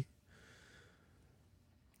 90.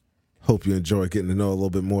 Hope you enjoyed getting to know a little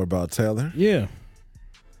bit more about Taylor. Yeah.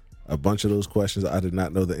 A bunch of those questions I did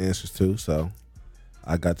not know the answers to, so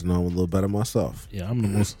I got to know him a little better myself. Yeah, I'm the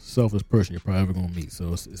most selfish person you're probably ever gonna meet.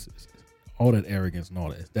 So it's all that arrogance and all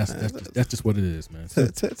that. That's just what it is, man.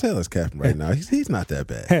 Taylor's capping right now. He's not that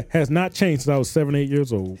bad. Has not changed since I was 7-8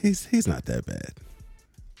 years old. He's not that bad.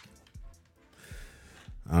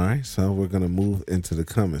 All right, so we're gonna move into the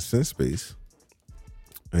common sense space,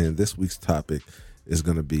 and this week's topic is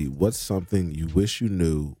gonna be what's something you wish you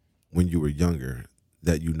knew when you were younger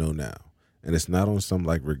that you know now. And it's not on some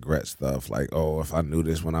like regret stuff like, oh, if I knew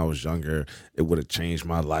this when I was younger, it would have changed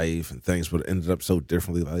my life and things would have ended up so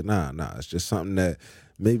differently. Like, nah. It's just something that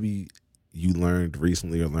maybe you learned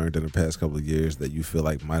recently or learned in the past couple of years that you feel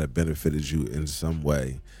like might have benefited you in some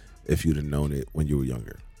way if you'd have known it when you were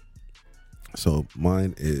younger. So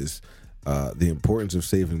mine is the importance of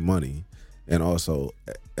saving money and also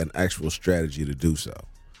an actual strategy to do so.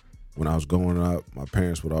 When I was growing up, my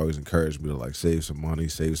parents would always encourage me to like save some money.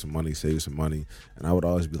 And I would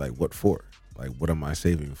always be like, what for? Like, what am I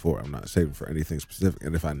saving for? I'm not saving for anything specific.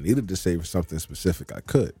 And if I needed to save for something specific, I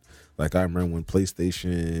could. Like, I remember when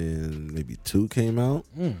PlayStation maybe 2 came out.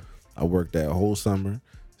 I worked that whole summer,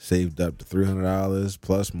 saved up to $300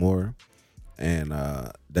 plus more. And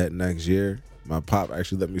that next year, my pop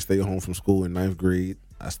actually let me stay home from school in 9th grade.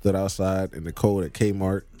 I stood outside in the cold at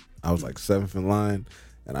Kmart. I was like 7th in line,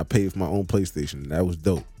 and I paid for my own PlayStation. That was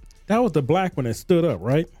dope. That was the black one that stood up,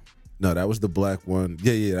 right? No, that was the black one.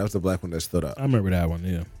 Yeah, that was the black one that stood up. I remember that one,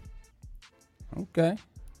 yeah. Okay.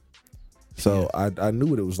 So I knew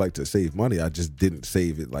what it was like to save money. I just didn't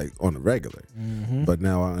save it like on the regular. But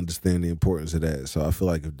now I understand the importance of that. So I feel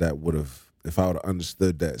like if I would have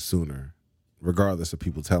understood that sooner, regardless of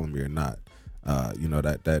people telling me or not,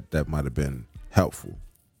 that might have been helpful.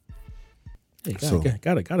 Hey,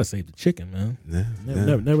 gotta save the chicken, man.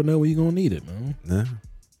 Never know when you're gonna need it, man. Yeah.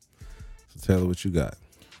 So Taylor, what you got?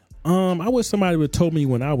 I wish somebody would have told me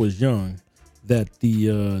when I was young that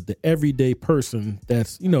the everyday person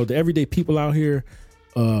the everyday people out here,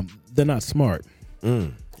 they're not smart.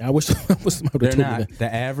 I wish somebody would have told me that.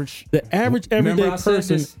 The average everyday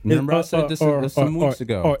person. Remember I said this some weeks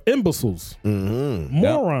ago. Are imbeciles,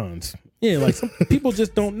 morons. Yep. Yeah, like some people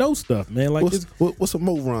just don't know stuff, man. Like what's a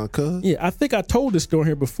moron, cuz? Yeah, I think I told this story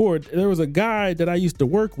here before. There was a guy that I used to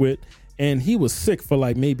work with, and he was sick for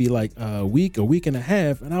maybe a week and a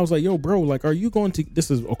half. And I was like, yo, bro, like, are you going to,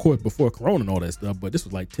 this is, of course, before Corona and all that stuff, but this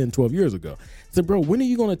was 10, 12 years ago. I said, bro, when are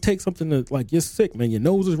you going to take something that, you're sick, man? Your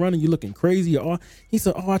nose is running, you're looking crazy. He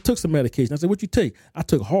said, I took some medication. I said, what you take? I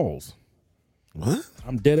took Halls. What?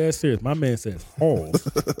 I'm dead ass serious. My man says Halls.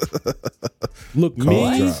 Look,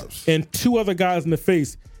 me and two other guys in the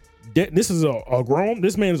face. This is a grown.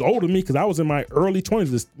 This man is older than me because I was in my early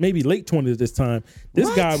 20s, maybe late 20s this time. This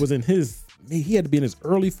guy was in he had to be in his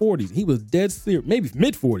early 40s. He was dead serious, maybe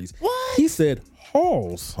mid 40s. What? He said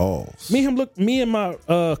Halls. Me and my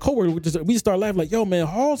coworker, we started laughing like, yo, man,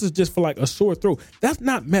 Halls is just for a sore throat. That's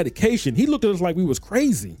not medication. He looked at us like we was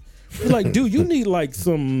crazy. He's like, dude, you need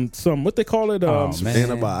some what they call it,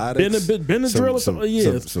 antibiotics, Benadryl or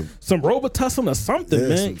something. Some Robitussin or something,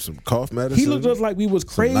 man. Some cough medicine. He looked at us like we was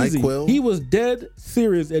crazy. He was dead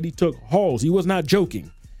serious that he took Halls. He was not joking.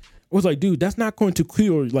 I was like, dude, that's not going to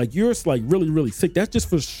cure. You're really, really sick. That's just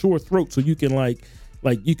for sore throat, so you can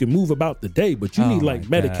you can move about the day, but you need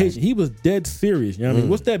medication. God. He was dead serious. You know what I mean?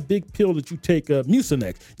 What's that big pill that you take,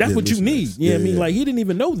 Mucinex? That's what you need. You know what I mean? He didn't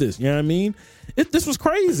even know this. You know what I mean? This was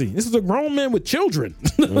crazy. This is a grown man with children.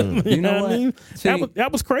 you know what I mean? That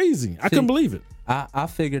was crazy. I couldn't believe it. I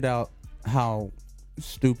figured out how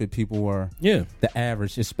stupid people were. Yeah. The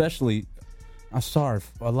average, especially, I'm sorry,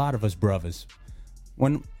 a lot of us brothers.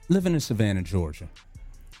 When living in Savannah, Georgia,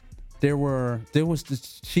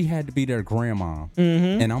 she had to be their grandma,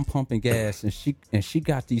 and I'm pumping gas, and she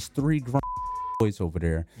got these 3 boys over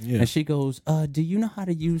there, and she goes, do you know how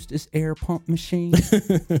to use this air pump machine?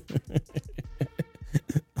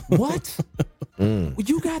 What?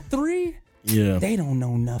 You got 3? Yeah. They don't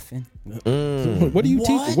know nothing. What are you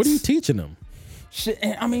teaching? What are you teaching them?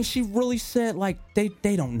 She really said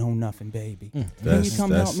they don't know nothing, baby. Can you come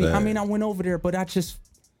help me? Sad. I went over there, but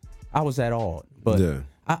I was at all. But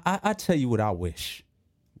I tell you what I wish.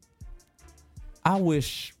 I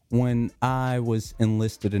wish when I was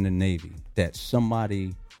enlisted in the Navy that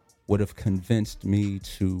somebody would have convinced me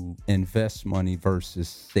to invest money versus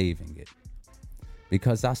saving it.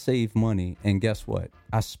 Because I saved money, and guess what?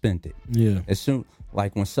 I spent it. Yeah. As soon,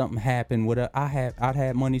 when something happened, I'd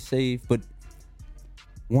had money saved, but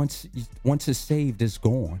once it's saved, it's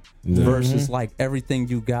gone. Versus everything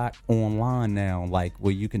you got online now,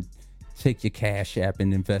 where you can take your Cash App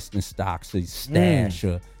and invest in stocks, or stash,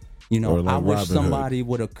 or I wish somebody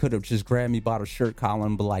could have just grabbed me by the shirt collar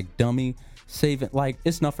and be dummy, saving.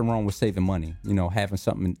 It's nothing wrong with saving money, having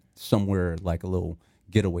something somewhere a little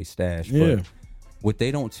getaway stash. Yeah. But what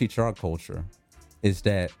they don't teach our culture is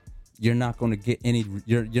that you're not going to get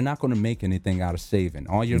you're not going to make anything out of saving.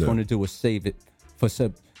 All you're going to do is save it for.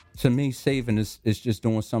 To me, saving is just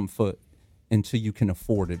doing something until you can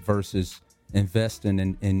afford it versus investing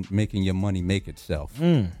and making your money make itself.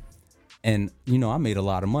 And, I made a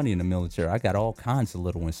lot of money in the military. I got all kinds of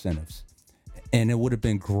little incentives. And it would have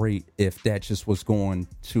been great if that just was going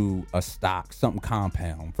to a stock, something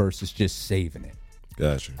compound versus just saving it.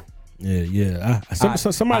 Gotcha. Yeah.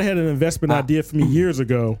 Somebody had an investment idea for me years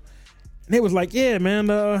ago. And they was like, yeah, man,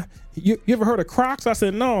 you ever heard of Crocs? I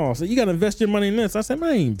said, no. So you got to invest your money in this. I said, man,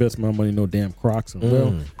 I ain't invest my money in no damn Crocs. And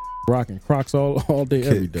well, rocking Crocs all day,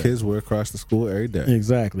 every day. Kids wear Crocs to school every day.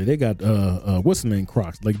 Exactly. They got, what's the name,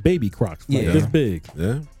 Crocs? Baby Crocs. This big.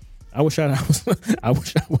 Yeah. I wish I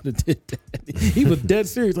would have did that. He was dead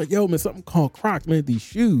serious. Like, yo, man, something called Crocs, man. These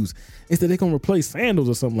shoes. They said they're gonna replace sandals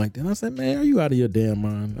or something like that. And I said, man, are you out of your damn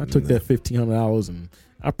mind? I took that $1,500 and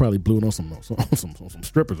I probably blew it on some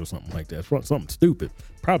strippers or something like that. Something stupid.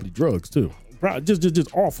 Probably drugs too.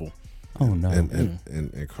 Just awful. Oh no.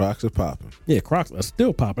 And Crocs are popping. Yeah, Crocs are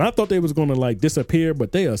still popping. I thought they was gonna like disappear,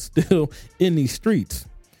 but they are still in these streets.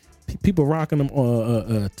 People rocking them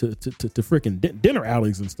to freaking dinner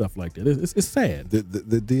alleys and stuff like that. It's sad.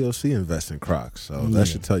 The DOC invests in Crocs, so that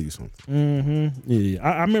should tell you something. Mm-hmm. Yeah,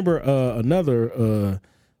 I remember another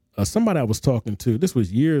somebody I was talking to. This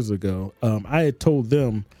was years ago. I had told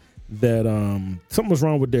them that something was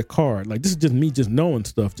wrong with their car. Like, this is just me just knowing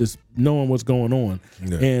stuff, just knowing what's going on.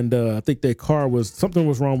 Yeah. And I think their car something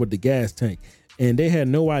was wrong with the gas tank. And they had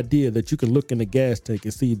no idea that you could look in the gas tank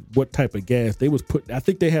and see what type of gas they was putting. I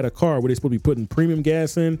think they had a car where they supposed to be putting premium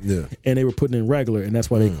gas in, and they were putting in regular, and that's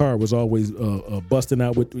why their car was always busting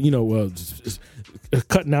out with,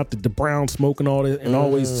 cutting out the brown smoke and all that, and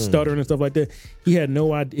always stuttering and stuff like that. He had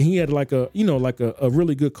no idea. He had like a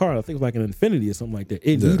really good car. I think it was like an Infiniti or something like that.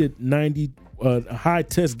 It needed 90 high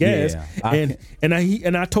test gas, and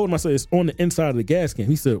I told him, I said, it's on the inside of the gas can.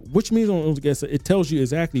 He said, which means on the gas, it tells you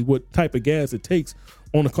exactly what type of gas it takes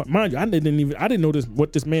on the car. Mind you, I didn't know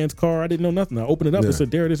what this man's car. I didn't know nothing. I opened it up and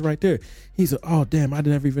said, there it is right there. He said, oh damn, I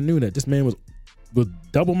never even knew that. This man was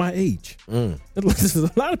double my age. There's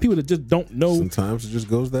a lot of people that just don't know. Sometimes it just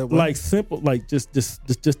goes that way. Like simple, like just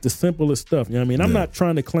the simplest stuff. You know what I mean? I'm not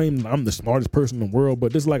trying to claim I'm the smartest person in the world,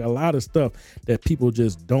 but there's like a lot of stuff that people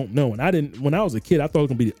just don't know. And when I was a kid, I thought it was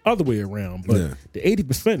gonna be the other way around. But the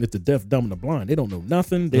 80% is the deaf, dumb, and the blind. They don't know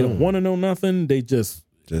nothing. They don't want to know nothing. They just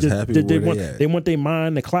happy with where they want their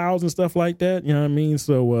mind, the clouds and stuff like that. You know what I mean?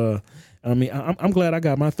 So I'm glad I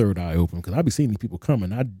got my third eye open, because I be seeing these people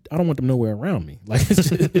coming. I don't want them nowhere around me. Like,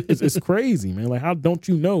 it's crazy, man. Like, how don't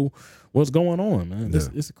you know what's going on, man?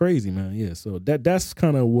 It's crazy, man. Yeah. So that's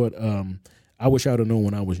kind of what I wish I'd have known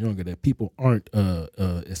when I was younger, that people aren't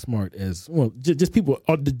as smart as, well, just people.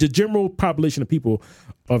 The general population of people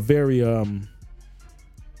are very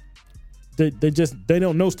They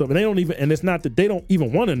don't know stuff, and they don't even. And it's not that they don't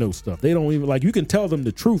even want to know stuff. They don't even, like, you can tell them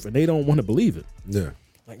the truth, and they don't want to believe it. Yeah.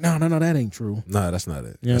 Like, no, that ain't true. No, that's not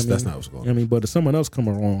it. You know that's not what's going on. I mean, but if someone else come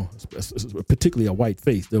along, particularly a white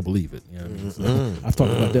face, they'll believe it. You know what I mean? So I've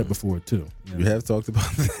talked about that before too. You have talked about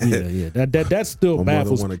that. Yeah. That still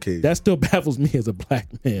baffles. That still baffles me as a black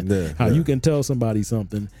man. You can tell somebody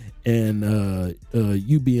something, and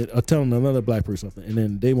you be telling another black person something, and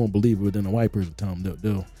then they won't believe it. But then a white person tell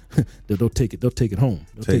them they'll take it. They'll take it home.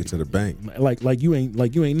 Take it to the bank. Like you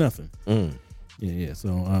ain't nothing. Yeah.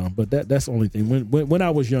 So, but that's the only thing. When I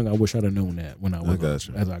was young, I wish I'd have known that when I was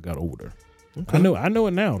as I got older. Okay. I know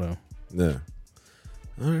it now though. Yeah.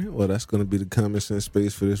 All right. Well, that's going to be the Common Sense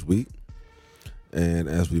Space for this week. And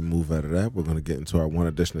as we move out of that, we're going to get into our one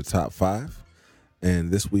edition of Top 5. And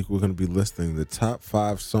this week we're going to be listing the top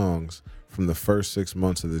 5 songs from the first 6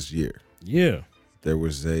 months of this year. Yeah. There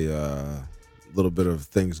was a little bit of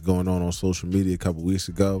things going on social media a couple weeks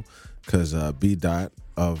ago, because B. Dot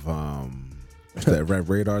of what's that, Rap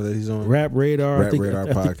Radar that he's on? Rap Radar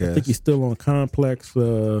podcast. I think he's still on Complex,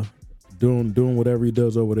 doing whatever he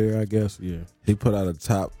does over there, I guess. Yeah. He put out a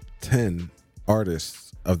top 10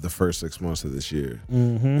 artists of the first 6 months of this year.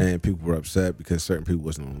 And people were upset because certain people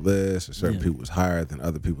wasn't on the list, or certain people was higher than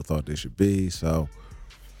other people thought they should be. So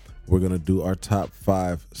we're going to do our top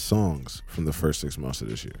 5 songs from the first 6 months of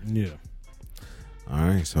this year. Yeah. All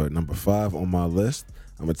right. So at number 5 on my list,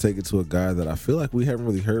 I'm going to take it to a guy that I feel like we haven't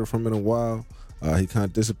really heard from in a while. He kind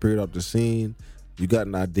of disappeared off the scene. You got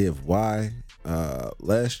an idea of why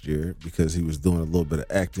last year, because he was doing a little bit of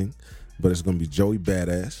acting, but it's going to be Joey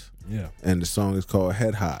Badass. Yeah. And the song is called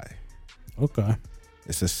Head High. Okay.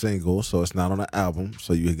 It's a single, so it's not on an album,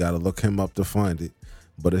 so you got to look him up to find it.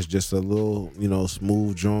 But it's just a little,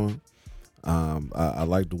 smooth joint. I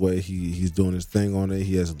like the way he's doing his thing on it.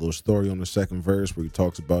 He has a little story on the second verse where he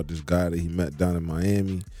talks about this guy that he met down in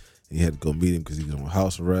Miami. He had to go meet him because he was on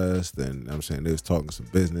house arrest, and I'm saying they was talking some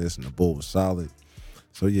business, and the bull was solid.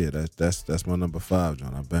 So yeah, that's my number 5,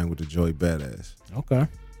 John. I bang with the Joey Badass. Okay.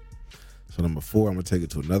 So number 4, I'm gonna take it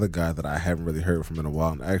to another guy that I haven't really heard from in a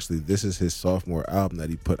while, and actually this is his sophomore album that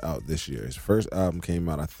he put out this year. His first album came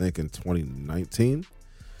out, I think, in 2019,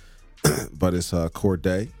 but it's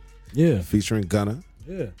Corday. Yeah. Featuring Gunna.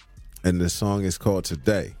 Yeah. And the song is called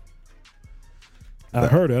Today. I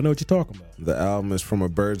heard it. I know what you're talking about. The album is From a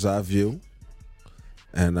Bird's Eye View.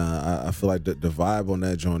 And I feel like the vibe on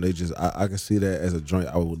that joint, I can see that as a joint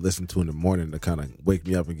I would listen to in the morning to kind of wake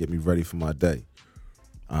me up and get me ready for my day.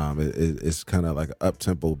 It's kind of like an up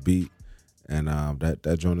tempo beat, and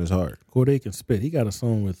that joint is hard. Corday can spit. He got a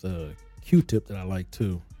song with Q-Tip that I like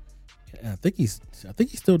too. I think he's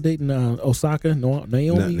still dating Osaka,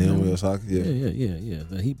 Naomi Osaka. Yeah.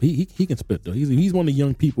 He can spit though. He's one of the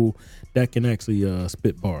young people that can actually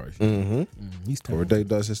spit bars. Mm-hmm. He's Corday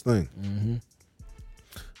does his thing. Mm-hmm.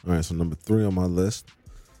 All right, so number 3 on my list,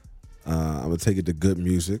 I'm gonna take it to good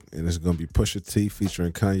music, and it's gonna be Pusha T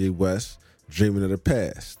featuring Kanye West, "Dreaming of the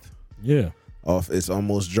Past." Yeah, off "It's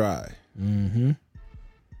Almost Dry." Mm-hmm.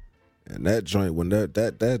 And that joint, when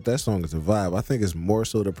that song is a vibe. I think it's more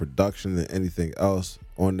so the production than anything else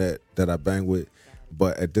on that I bang with.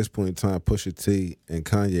 But at this point in time, Pusha T and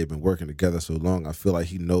Kanye have been working together so long. I feel like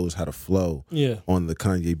he knows how to flow on the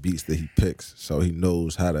Kanye beats that he picks. So he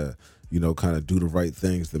knows how to, kind of do the right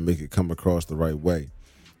things to make it come across the right way.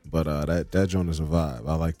 But that joint is a vibe.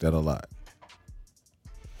 I like that a lot.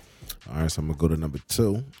 All right, so I'm gonna go to number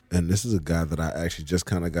 2, and this is a guy that I actually just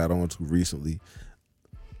kind of got onto recently.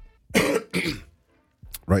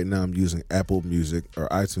 Right now I'm using Apple Music or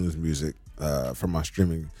iTunes Music for my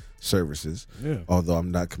streaming services. Yeah. Although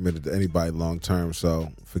I'm not committed to anybody long term,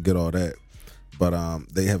 so forget all that. But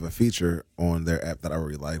they have a feature on their app that I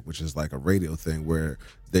really like, which is like a radio thing where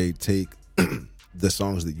they take the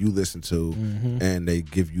songs that you listen to and they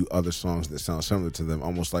give you other songs that sound similar to them,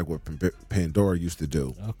 almost like what Pandora used to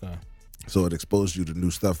do. Okay. So it exposed you to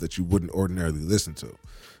new stuff that you wouldn't ordinarily listen to.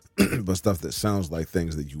 But stuff that sounds like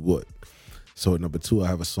things that you would. So at number 2, I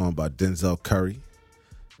have a song by Denzel Curry,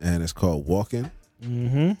 and it's called "Walking,"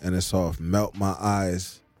 and it's off "Melt My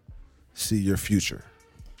Eyes, See Your Future."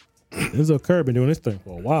 Denzel Curry been doing this thing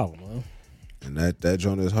for a while, man. And that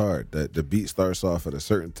joint is hard. That the beat starts off at a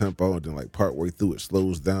certain tempo, and then like partway through it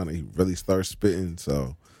slows down, and he really starts spitting.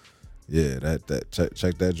 So yeah,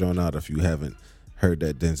 check that joint out if you haven't heard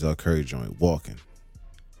that Denzel Curry joint, "Walking."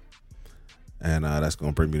 And that's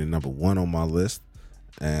going to bring me to number 1 on my list.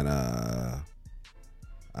 And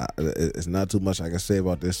it's not too much I can say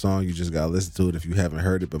about this song. You just got to listen to it if you haven't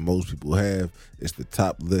heard it, but most people have. It's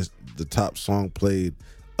the top song played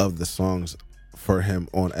of the songs for him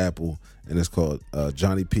on Apple, and it's called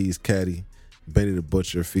Johnny P's Caddy, Benny the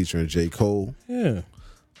Butcher featuring J. Cole. Yeah.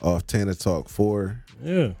 Off Tana Talk 4.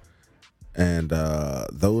 Yeah. And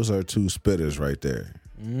those are 2 spitters right there.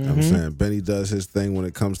 You know what I'm saying? Benny does his thing when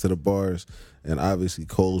it comes to the bars, and obviously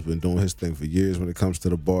Cole's been doing his thing for years when it comes to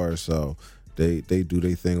the bars, so they do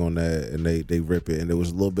their thing on that, and they rip it. And there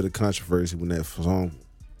was a little bit of controversy when that song,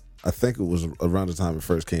 I think it was around the time it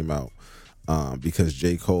first came out, because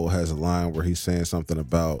J. Cole has a line where he's saying something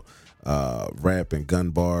about rap and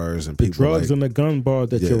gun bars and people drugs in the gun bar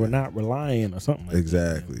that you were not relying or something like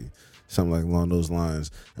exactly. That. Something like along those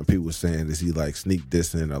lines. And people were saying, is he like sneak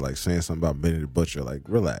dissing or like saying something about Benny the Butcher? Like,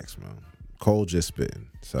 relax, man. Cole just spitting.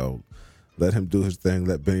 So let him do his thing.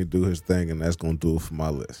 Let Benny do his thing. And that's going to do it for my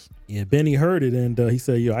list. Yeah, Benny heard it and he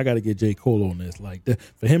said, I got to get J. Cole on this. Like,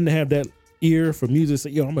 for him to have that ear for music,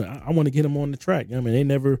 say, I want to get him on the track. I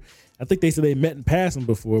mean, I think they said they met in passing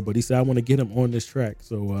before, but he said, I want to get him on this track.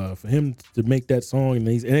 So for him to make that song, and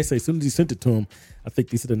they say as soon as he sent it to him, I think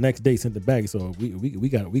they said the next day sent it back. So we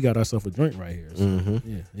got ourselves a joint right here. So,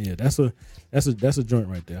 yeah, that's a joint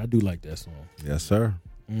right there. I do like that song. Yes, sir.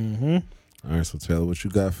 All right, so Taylor, what you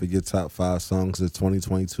got for your top 5 songs of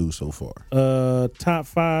 2022 so far? Top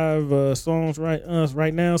 5 songs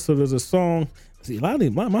right now. So there's a song. See, a lot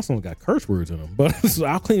of my songs got curse words in them, but so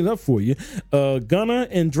I'll clean it up for you. Gunna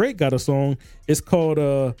and Drake got a song. It's called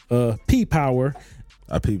P Power.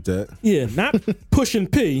 I peeped that. Yeah, not Pushin'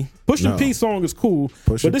 P. Pushin' P song is cool,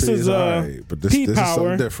 but this is right, but this P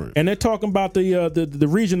Power, is different. And they're talking about the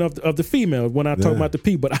region of the female when I talk about the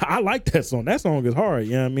P. But I like that song. That song is hard.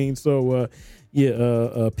 You know what I mean? So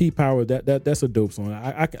P Power. That's a dope song.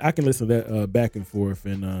 I can listen to that back and forth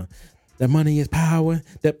and. That money is power.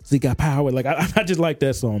 That he got power. Like I just like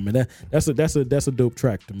that song, man. That's a dope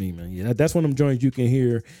track to me, man. Yeah, that's one of them joints you can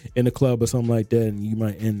hear in the club or something like that, and you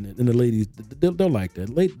might and the ladies they'll like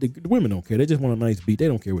that. The women don't care. They just want a nice beat. They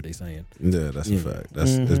don't care what they saying. Yeah, that's a fact.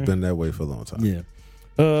 It's been that way for a long time.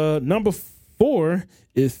 Yeah. Number 4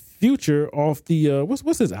 is Future off the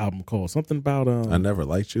what's his album called? Something about I Never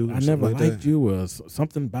Liked You. I Never Liked You.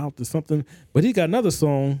 Something about the something. But he got another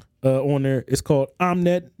song on there. It's called I'm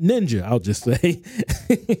That Ninja. I'll just say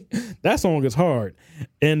that song is hard.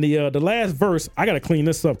 And the last verse, I gotta clean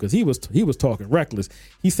this up because he was talking reckless.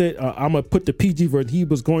 He said I'm gonna put the PG version. He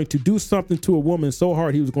was going to do something to a woman so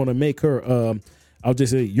hard he was going to make her. I'll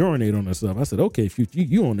just say urinate on herself. I said, okay, Future,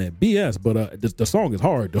 you on that BS, but the song is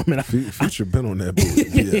hard though, man. Future been on that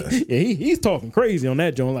booty. Yeah, he's talking crazy on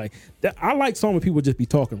that joint. Like I like songs when people just be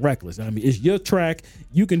talking reckless. I mean, it's your track.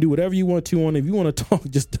 You can do whatever you want to on it. If you want to talk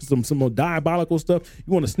just some more diabolical stuff,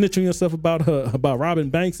 you want to snitch on yourself about robbing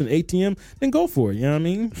banks and ATM, then go for it. You know what I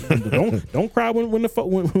mean? don't cry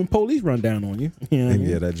when police run down on you. You know what I mean?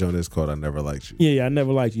 Yeah, that joint is called "I Never Liked You." Yeah, I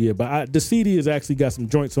Never Liked You. Yeah, but the CD has actually got some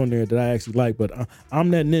joints on there that I actually like. But I'm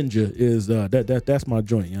That Ninja is that's my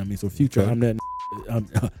joint. You know what I mean? So Future, okay.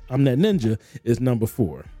 I'm That Ninja is number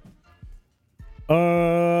 4.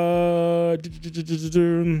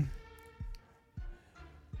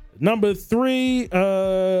 Number 3,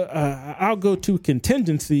 I'll go to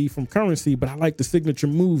Contingency from Currency, but I like the Signature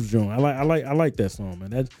Moves joint. I like that song,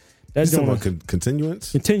 man. That joint about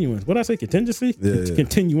continuance. Continuance. What did I say? Contingency? Yeah.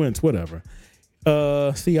 Continuance. Whatever.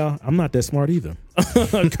 See, I'm not that smart either.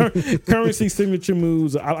 Currency Signature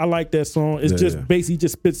Moves. I like that song. It's basically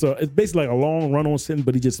just spits. It's basically like a long run on sentence,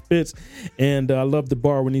 but he just spits. And I love the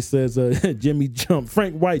bar when he says, "Jimmy Jump,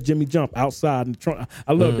 Frank White, Jimmy Jump outside." And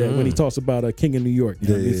I love that when he talks about King of New York. You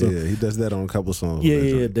know what I mean? So, he does that on a couple songs.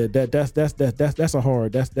 That's a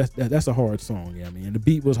hard song. Yeah, I mean, and the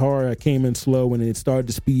beat was hard. I came in slow and it started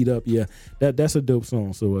to speed up. Yeah, that's a dope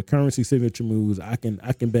song. So Currency Signature Moves. I can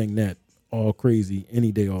bang that all crazy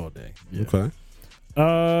any day, all day. Yeah. Okay.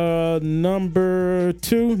 Number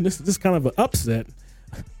 2. This is kind of an upset.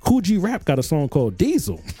 Cool G Rap got a song called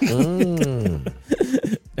Diesel. I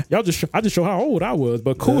just show how old I was,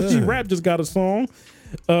 but Cool G Rap just got a song.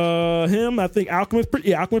 I think Alchemist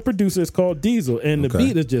producer. It's called Diesel, and the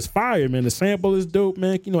beat is just fire, man. The sample is dope,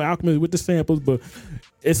 man. You know, Alchemist with the samples, but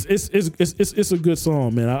it's a good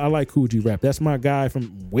song, man. I like Cool G Rap. That's my guy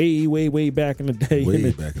from way back in the day.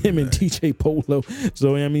 Him and DJ Polo.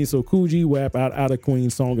 So I mean, so Cool G Rap out of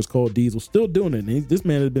Queens. Song is called Diesel. Still doing it. And this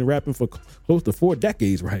man has been rapping for close to 4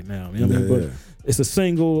 decades right now. You know what I mean? But it's a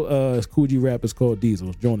single. Cool G Rap is called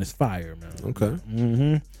Diesel. Joint is fire, man. Okay.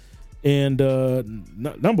 Mm-hmm. And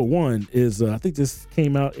number 1 is I think this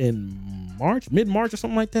came out in mid-March or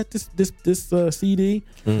something like that. This CD,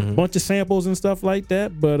 bunch of samples and stuff like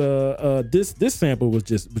that. But this sample was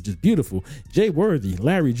just beautiful. Jay Worthy,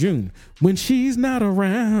 Larry June, When She's Not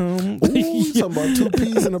Around. Ooh, talking about 2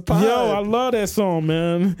 peas in a pod. Yo, I love that song,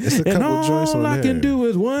 man. It's a couple joints on there. All I can do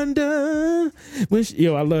is wonder.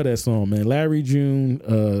 I love that song, man. Larry June,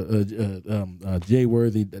 Jay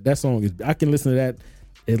Worthy. That song is. I can listen to that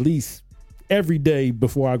at least every day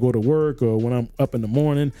before I go to work or when I'm up in the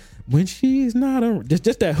morning. When she's not around,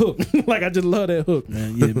 just that hook. Like I just love that hook,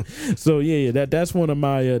 man. Yeah. So that's one of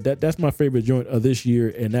my that's my favorite joint of this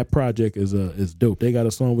year, and that project is dope. They got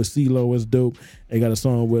a song with CeeLo, is dope. They got a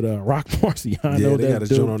song with Rock Marciano. Yeah, they got a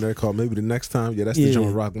joint on there called Maybe the Next Time. Yeah, that's the joint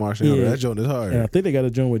with Rock Marciano. Yeah. That joint is hard. And I think they got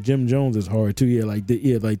a joint with Jim Jones is hard too. Yeah, like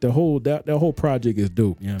the whole project is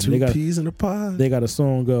dope. You know what I mean? 2 peas in a pod. They got a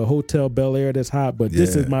song Hotel Bel Air that's hot, but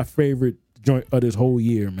this is my favorite joint of this whole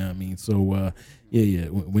year, man. I mean, so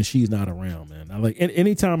when she's not around, man. I like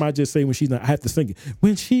anytime I just say when she's not, I have to sing it.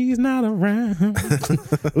 When she's not around.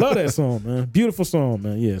 Love that song, man. Beautiful song,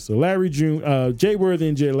 man. Yeah. So Larry June, Jay Worthy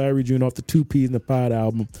and Larry June off the 2 Peas in the Pod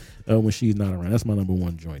album. When she's not around, that's my number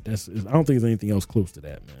 1 joint. I don't think there's anything else close to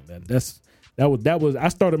that, man. That was. I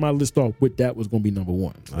started my list off with that was going to be number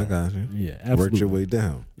 1. So, I got you. Yeah, absolutely. Worked your way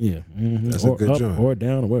down. Yeah, that's a good joint. Or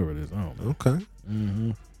down, or wherever it is. I don't know. Okay.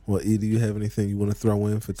 Mm-hmm. Well, E, do you have anything you want to throw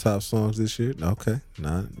in for top songs this year? Okay,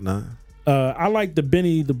 nah. I like the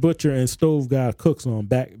Benny the Butcher and Stove God Cook song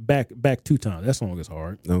back 2 times. That song is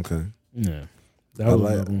hard. Okay. Yeah. I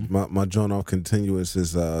like my joint off Continuous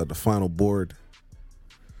is the Final Board.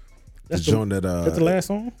 That's the joint that's the last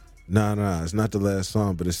song? Nah, it's not the last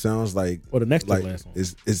song, but it sounds like the next to the last song.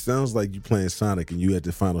 It sounds like you playing Sonic and you at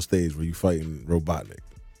the final stage where you fighting Robotnik.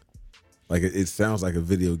 Like it sounds like a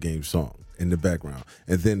video game song in the background,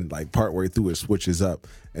 and then like partway through it switches up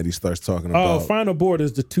and he starts talking about. Final Board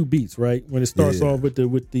is the 2 beats, right? When it starts off with the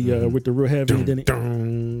real heavy, and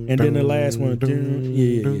then the last one.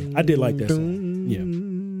 Yeah. I did like that song.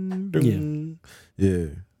 Yeah.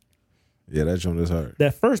 Yeah, that joint is hard.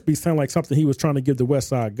 That first beat sounded like something he was trying to give the West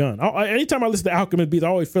Side Gun. Anytime I listen to Alchemist beats, I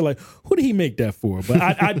always feel like, who did he make that for? But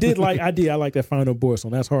I like that Final Board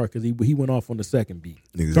song. That's hard because he went off on the second beat.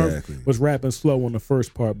 Exactly. Was rapping slow on the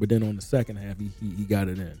first part, but then on the second half, he got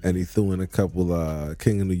it in. And he threw in a couple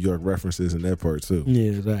King of New York references in that part too.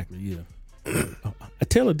 Yeah, exactly. Yeah.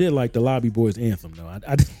 Taylor did like the Lobby Boys anthem though. I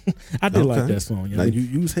did like that song. Now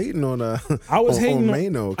you was hating on I was hating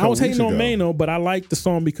on Mano. I was hating on Mano, but I liked the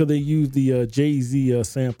song because they used the Jay-Z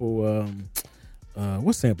sample.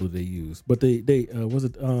 What sample did they use? But they was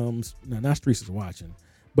it not Streets is Watching,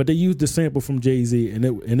 but they used the sample from Jay-Z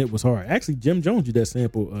and it was hard. Actually, Jim Jones did that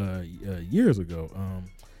sample years ago.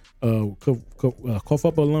 Cough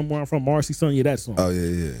Up a Lump Where I'm From, Marcy Son. Yeah, that song. Oh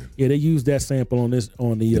yeah. Yeah, they used that sample on the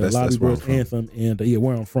Lobby Boys anthem, and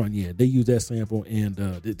Where I'm From. Yeah, they used that sample, and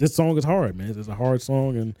this song is hard, man. It's a hard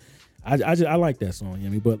song, and I like that song. You know what I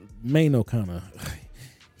mean? But Mano kind of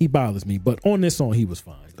he bothers me. But on this song, he was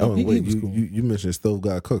fine. Oh, he wait, was cool. you mentioned Stove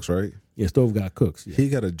God Cooks, right? Yeah, Stove God Cooks. Yeah. He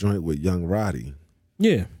got a joint with Young Roddy.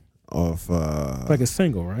 Yeah. Off like a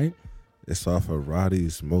single, right? It's off of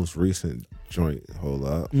Roddy's most recent joint. Hold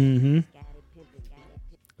up. Mm-hmm.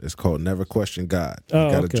 It's called Never Question God. Oh,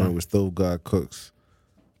 got okay. a joint with Stove God Cooks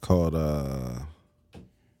called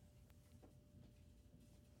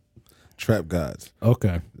Trap Gods.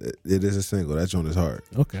 Okay. It is a single. That joint is hard.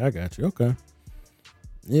 Okay, I got you. Okay.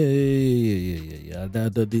 Yeah.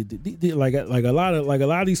 Like a lot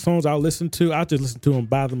of these songs I'll listen to. I'll just listen to them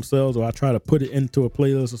by themselves, or I try to put it into a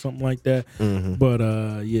playlist or something like that. Mm-hmm. But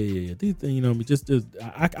yeah. These things, you know,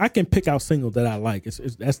 I can pick out singles that I like.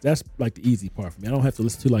 That's like the easy part for me. I don't have to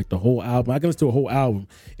listen to like the whole album. I can listen to a whole album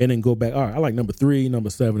and then go back. All right, I like number 3,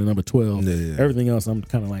 number 7, and number 12. Yeah. Everything else I'm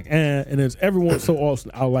kind of like, And there's every so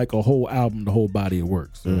often I like a whole album, the whole body of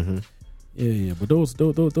work. So. Mm-hmm. Yeah, but those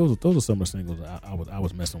are some of the singles I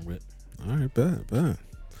was messing with. All right, bet.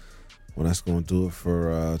 Well, that's going to do it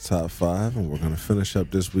for Top 5, and we're going to finish up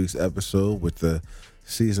this week's episode with the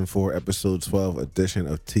Season 4, Episode 12 edition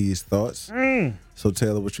of T's Thoughts. So,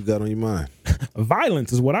 Taylor, what you got on your mind?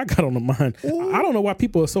 Violence is what I got on the mind. Ooh. I don't know why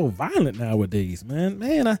people are so violent nowadays, man.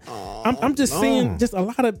 I'm just seeing just a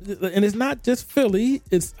lot of, and it's not just Philly.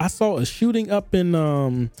 I saw a shooting up in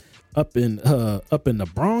the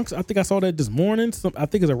Bronx. I think I saw that this morning. I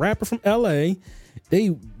think it's a rapper from LA. They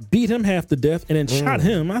beat him half to death and then shot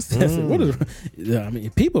him. I said, "What is?" I mean,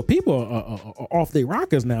 people are off their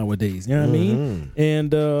rockers nowadays. You know what I mean?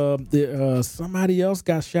 And somebody else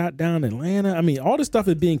got shot down in Atlanta. I mean, all this stuff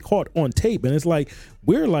is being caught on tape, and it's like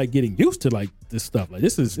we're like getting used to like this stuff. Like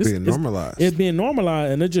this is being normalized. It's being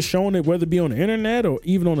normalized, and they're just showing it, whether it be on the internet or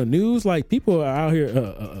even on the news. Like people are out here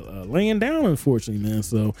laying down, unfortunately, man.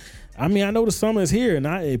 So. I mean, I know the summer is here,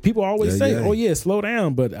 and people always say, "Oh yeah, slow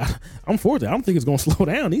down." But I'm for that. I don't think it's gonna slow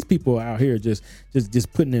down. These people are out here just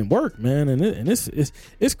putting in work, man, and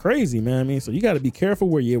it's crazy, man. I mean, so you got to be careful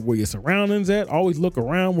where your surroundings at. Always look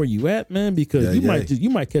around where you at, man, because you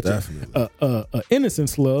might catch a innocent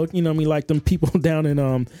slug. You know what I mean? Like them people down in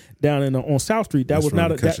on South Street. That was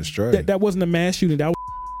not that wasn't a mass shooting. That was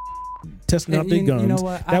testing out their guns. You know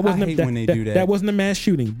what? I hate when they do that. That wasn't a mass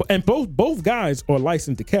shooting, and both guys are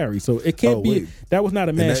licensed to carry, so it can't be. That was not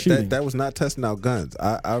a mass shooting. That was not testing out guns.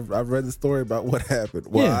 I've read the story about what happened.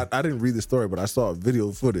 Well, I didn't read the story, but I saw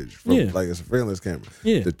video footage from like a surveillance camera.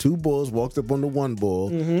 Yeah. The 2 bulls walked up on the 1 bull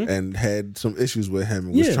and had some issues with him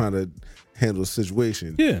and was trying to handle the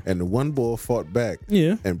situation. Yeah. And the 1 bull fought back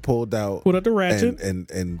and pulled out the ratchet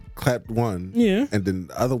and clapped one. Yeah. And then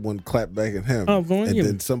the other one clapped back at him.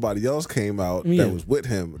 Then somebody else came out that was with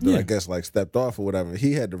him that I guess like stepped off or whatever.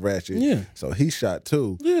 He had the ratchet. Yeah. So he shot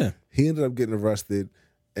too. Yeah. He ended up getting arrested.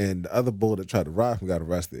 And the other bull that tried to rob him got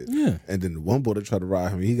arrested. Yeah. And then the 1 bull that tried to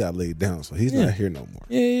rob him, he got laid down. So he's not here no more.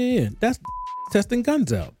 Yeah. That's testing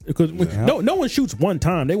guns out, because no one shoots one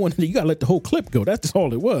time. You gotta let the whole clip go. That's just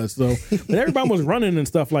all it was. So when everybody was running and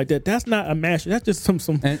stuff like that, that's not a mash. That's just some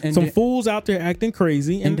fools out there acting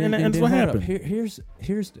crazy, and that's what happened. Here's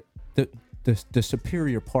the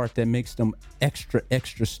superior part that makes them extra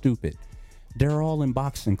stupid. They're all in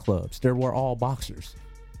boxing clubs. They were all boxers.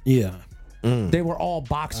 Yeah. They were all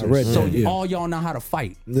boxers, all y'all know how to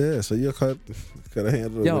fight. Yeah, so you could have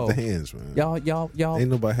handled it with the hands, man. Y'all ain't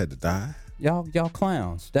nobody had to die. Y'all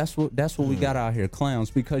clowns. That's what we got out here, clowns.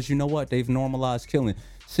 Because you know what? They've normalized killing.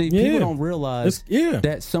 See, people don't realize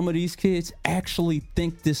that some of these kids actually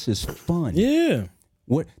think this is fun. Yeah.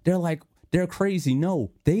 What they're crazy. No,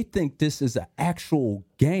 they think this is an actual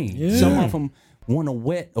game. Yeah. Some of them want to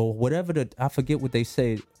wet or whatever. I forget what they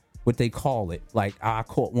say. What they call it, like I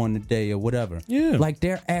caught one today or whatever. Yeah, like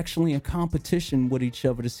they're actually in competition with each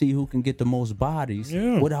other to see who can get the most bodies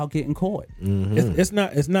without getting caught. Mm-hmm.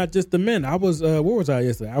 It's not just the men. I was where was I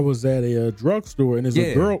yesterday? I was at a drugstore, and there's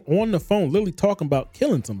a girl on the phone literally talking about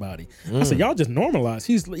killing somebody. I said, y'all just normalize.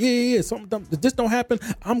 He's something this don't happen.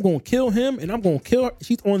 I'm gonna kill him, and I'm gonna kill her.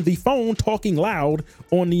 She's on the phone talking loud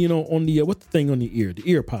on the what's the thing on the ear, the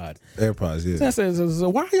ear pod. AirPods, yeah. So I said, so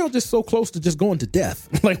why are y'all just so close to just going to death?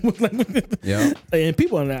 And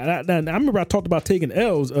people, I remember I talked about taking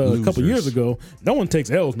L's a couple years ago. No one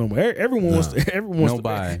takes L's no more. Everyone wants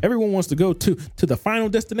to go to the final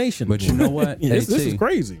destination. But you know what? This is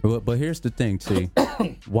crazy. But here's the thing, T.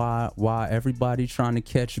 why everybody trying to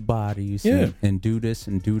catch bodies and do this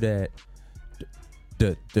and do that?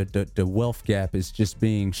 the wealth gap is just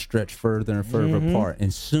being stretched further and further apart.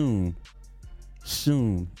 And soon,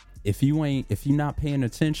 if you're not paying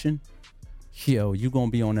attention, you're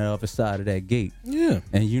gonna be on the other side of that gate. Yeah.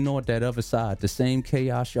 And you know what, that other side, the same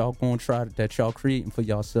chaos y'all gonna try that y'all creating for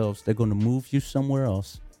yourselves, they're gonna move you somewhere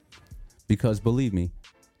else. Because believe me,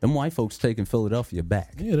 them white folks taking Philadelphia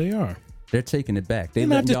back. Yeah, they are. They're taking it back. They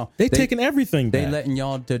taking everything back. They letting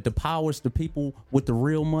y'all, the powers, the people with the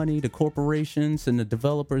real money, the corporations and the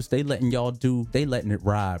developers, they letting it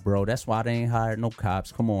ride, bro. That's why they ain't hired no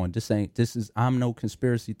cops. Come on. I'm no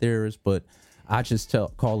conspiracy theorist, but I just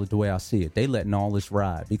call it the way I see it. They letting all this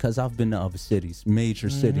ride because I've been to other cities, major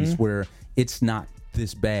cities where it's not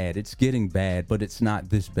this bad. It's getting bad, but it's not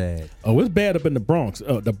this bad. Oh, it's bad up in the Bronx.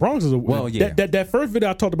 The Bronx is that first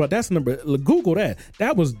video I talked about. That's number. Google that.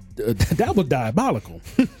 That was diabolical.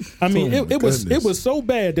 I mean, it was so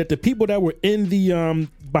bad that the people that were in the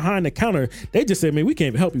behind the counter, they just said, "Man, we can't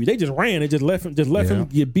even help you." They just ran and just left him.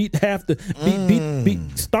 You beat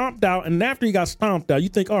stomped out, and after he got stomped out, you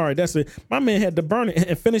think, "All right, that's it." My man had to burn it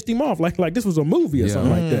and finished him off like this was a movie or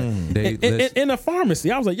something like that. In a pharmacy,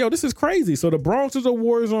 I was like, "Yo, this is crazy." So the Bronx is a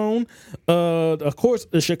war zone. Of course,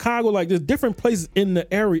 Chicago, like there's different places in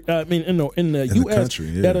the area. I mean, in the U.S.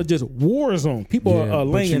 country, that are just war zone. People are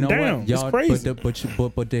laying down. It's crazy.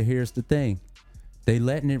 But here's the thing: they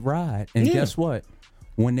letting it ride, and guess what?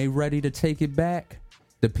 When they ready to take it back,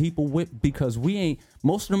 the people because we ain't,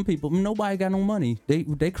 most of them people, nobody got no money.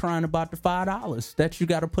 They crying about the $5 that you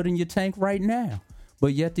got to put in your tank right now.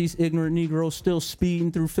 But yet these ignorant Negroes still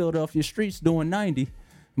speeding through Philadelphia streets doing 90.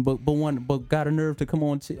 But got a nerve to come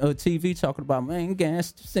on TV talking about, man,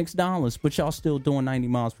 gas $6, but y'all still doing 90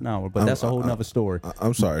 miles per hour. But that's a whole nother story.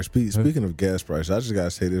 I'm sorry. Speaking of gas prices, I just gotta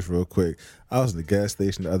say this real quick. I was in the gas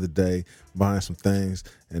station the other day buying some things,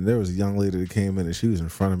 and there was a young lady that came in and she was in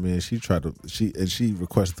front of me, and she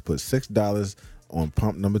requested to put $6 on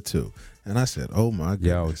pump number 2. And I said, "Oh my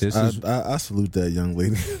goodness!" I salute that young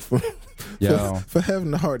lady for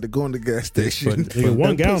having the heart to go in the gas station. But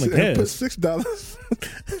 1 gallon of gas, put $6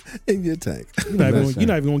 in your tank. You're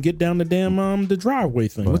not even gonna get down the damn the driveway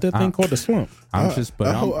thing. What's that thing called? The slump. I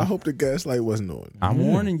hope the gas light wasn't on. I'm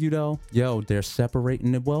warning you though. Yo, they're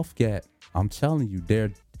separating the wealth gap. I'm telling you,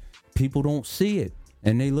 people don't see it.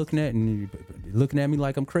 And they looking at me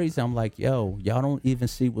like I'm crazy. I'm like, yo, y'all don't even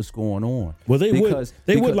see what's going on. Well, they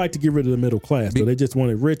would like to get rid of the middle class, so they just want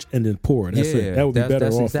it rich and then poor. That's it. That would be better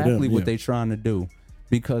off for them. That's exactly what they're trying to do.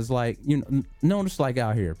 Because, like, notice like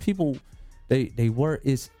out here, people they work.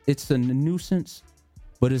 It's a nuisance,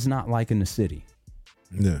 but it's not like in the city.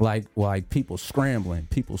 Yeah. Like people scrambling,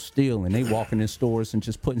 people stealing, they walking in stores and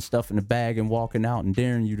just putting stuff in the bag and walking out and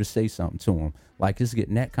daring you to say something to them. Like it's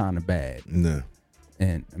getting that kind of bad. No.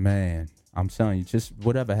 And man, I'm telling you, just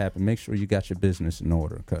whatever happened, make sure you got your business in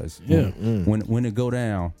order. Because when it go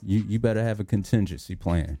down, you better have a contingency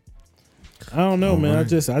plan. I don't know, man.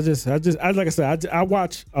 Right. I like I said, I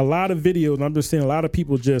watch a lot of videos, and I'm just seeing a lot of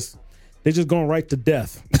people they're just going right to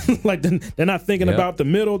death. Like they're not thinking about the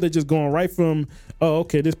middle. They're just going right from, oh,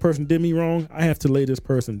 okay, this person did me wrong. I have to lay this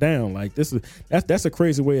person down. Like that's a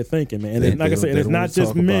crazy way of thinking, man. And like I said, it's not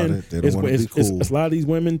just men. It's a lot of these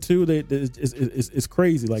women too. It's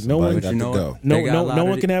crazy. Like no one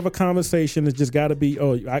can have a conversation. It's just got to be,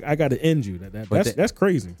 oh, I got to end you. That's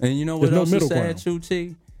crazy. And you know what else is sad too,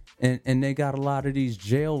 T? And they got a lot of these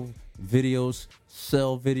jail videos,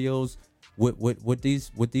 cell videos. With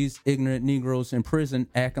these ignorant Negroes in prison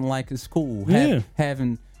acting like it's cool,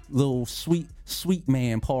 having little sweet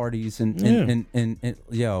man parties and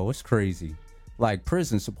yo, it's crazy. Like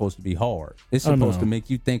prison's supposed to be hard. It's supposed to make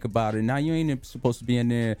you think about it. Now you ain't supposed to be in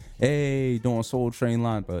there, hey, doing Soul Train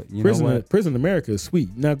line, but you know what? Prison in America is sweet.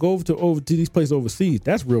 Now go over to these places overseas.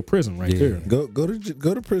 That's real prison right there. Go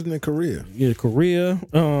to prison in Korea. Yeah, Korea.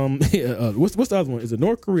 What's the other one? Is it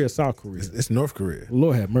North Korea or South Korea? It's North Korea.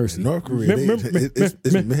 Lord have mercy. North Korea.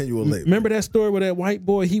 It's manual labor. Remember that story where that white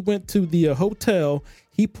boy, he went to the hotel.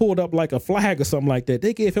 He pulled up like a flag or something like that.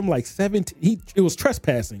 They gave him like 17. It was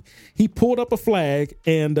trespassing. He pulled up a flag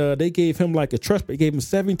and they gave him like a trespass. They gave him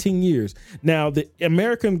 17 years. Now the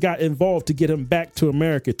American got involved to get him back to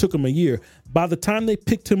America. It took him a year. By the time they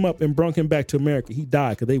picked him up and brought him back to America, he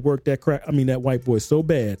died because they worked that white boy so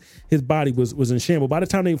bad. His body was in shambles. By the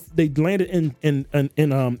time they landed in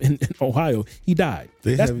Ohio, he died.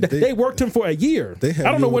 They worked him for a year. I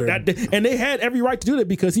don't know what that, and they had every right to do that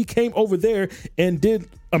because he came over there and did did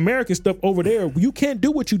American stuff over there, you can't do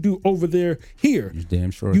what you do over there here. You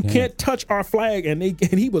damn sure you can't touch our flag. And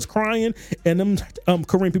he was crying, and them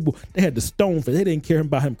Korean people, they had the stone for it. They didn't care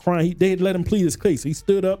about him crying. They let him plead his case. So he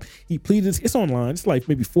stood up, he pleaded. It's online. It's like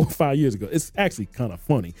maybe 4 or 5 years ago. It's actually kind of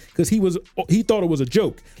funny because he thought it was a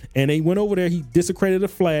joke, and they went over there. He desecrated the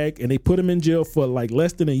flag, and they put him in jail for like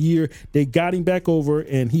less than a year. They got him back over,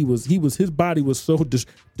 and his body was so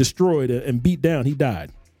destroyed and beat down, he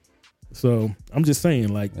died. So I'm just saying,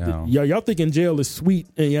 like, y'all thinking jail is sweet,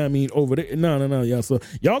 and I mean over there. No, y'all. So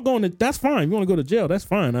y'all going to, that's fine. You want to go to jail, that's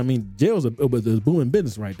fine. I mean, jail's a booming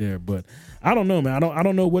business right there. But I don't know, man. I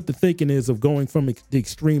don't know what the thinking is of going from the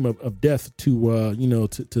extreme of death to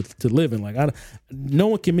to living. Like, no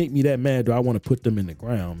one can make me that mad. Do I want to put them in the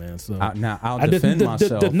ground, man? So I'll defend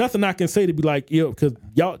myself. There's nothing I can say to be like, because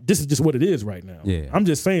y'all, this is just what it is right now. Yeah. I'm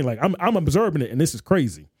just saying, like, I'm observing it, and this is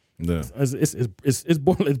crazy. Yeah. It's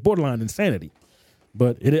borderline insanity,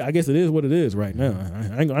 but I guess it is what it is right now.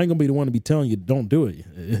 I ain't gonna be the one to be telling you don't do it.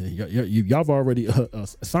 Y'all have already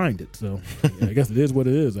signed it, so I guess it is what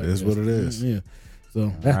it is. It is what it is. Yeah.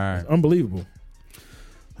 So that's unbelievable.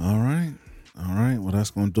 All right. Well,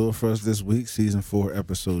 that's gonna do it for us this week. Season 4,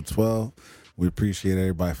 episode 12. We appreciate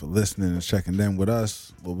everybody for listening and checking in with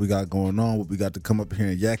us. What we got going on, what we got to come up here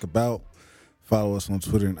and yak about. Follow us on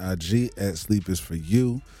Twitter and IG at Sleep Is For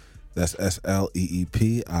You. That's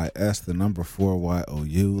SLEEPIS, the number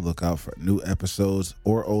 4YOU. Look out for new episodes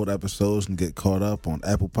or old episodes and get caught up on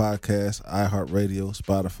Apple Podcasts, iHeartRadio,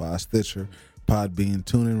 Spotify, Stitcher, Podbean,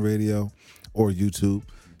 TuneIn Radio, or YouTube.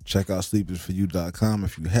 Check out sleepisforyou.com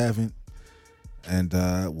if you haven't. And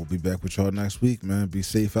we'll be back with y'all next week, man. Be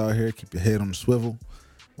safe out here. Keep your head on the swivel.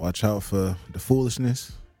 Watch out for the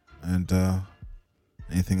foolishness. And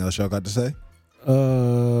anything else y'all got to say?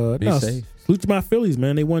 Be safe. Salute to my Phillies,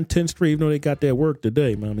 man. They won 10 straight, even though they got that work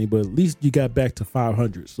today, man. I mean, but at least you got back to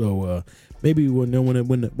 500. So maybe when the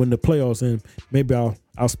playoffs end, maybe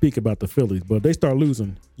I'll speak about the Phillies. But if they start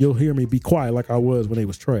losing, you'll hear me be quiet like I was when they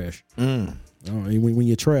was trash. When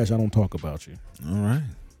you're trash, I don't talk about you. All right.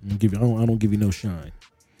 I don't give you no shine.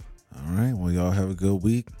 All right. Well, y'all have a good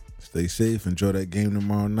week. Stay safe. Enjoy that game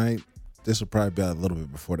tomorrow night. This will probably be out a little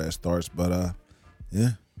bit before that starts, but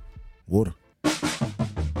yeah, water.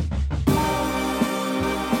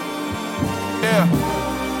 Yeah.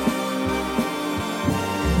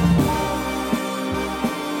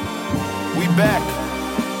 We back.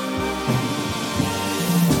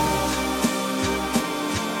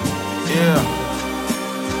 Yeah.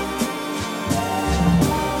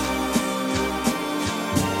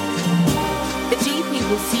 The GP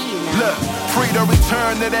will see you now. Look, free to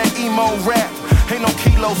return to that emo rap. Ain't no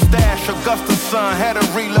kilo stash. Augusta's son had to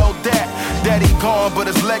reload that. Daddy gone, but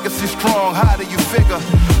his legacy strong. How do you figure?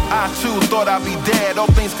 I too thought I'd be dead,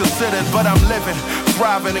 all things considered, but I'm living,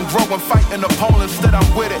 thriving and growing, fighting opponents that I'm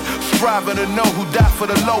with it. Striving to know who died for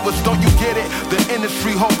the lowest, don't you get it? The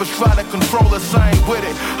industry hopers try to control us, I ain't with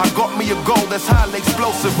it. I got me a goal that's highly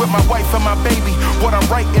explosive with my wife and my baby. What I'm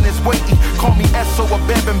writing is weighty. Call me Esso or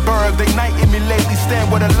Bebenberg, they knighting me lately.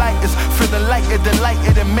 Stand where the light is, feeling lighter,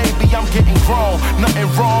 delighted, and maybe I'm getting grown.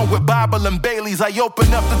 Nothing wrong with Bible and Baileys. I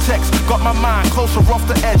open up the text, got my mind closer off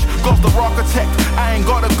the edge. Goes the architect, I ain't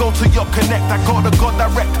gotta go to your connect. I gotta go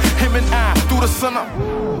direct, him and I through the sun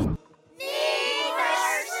up.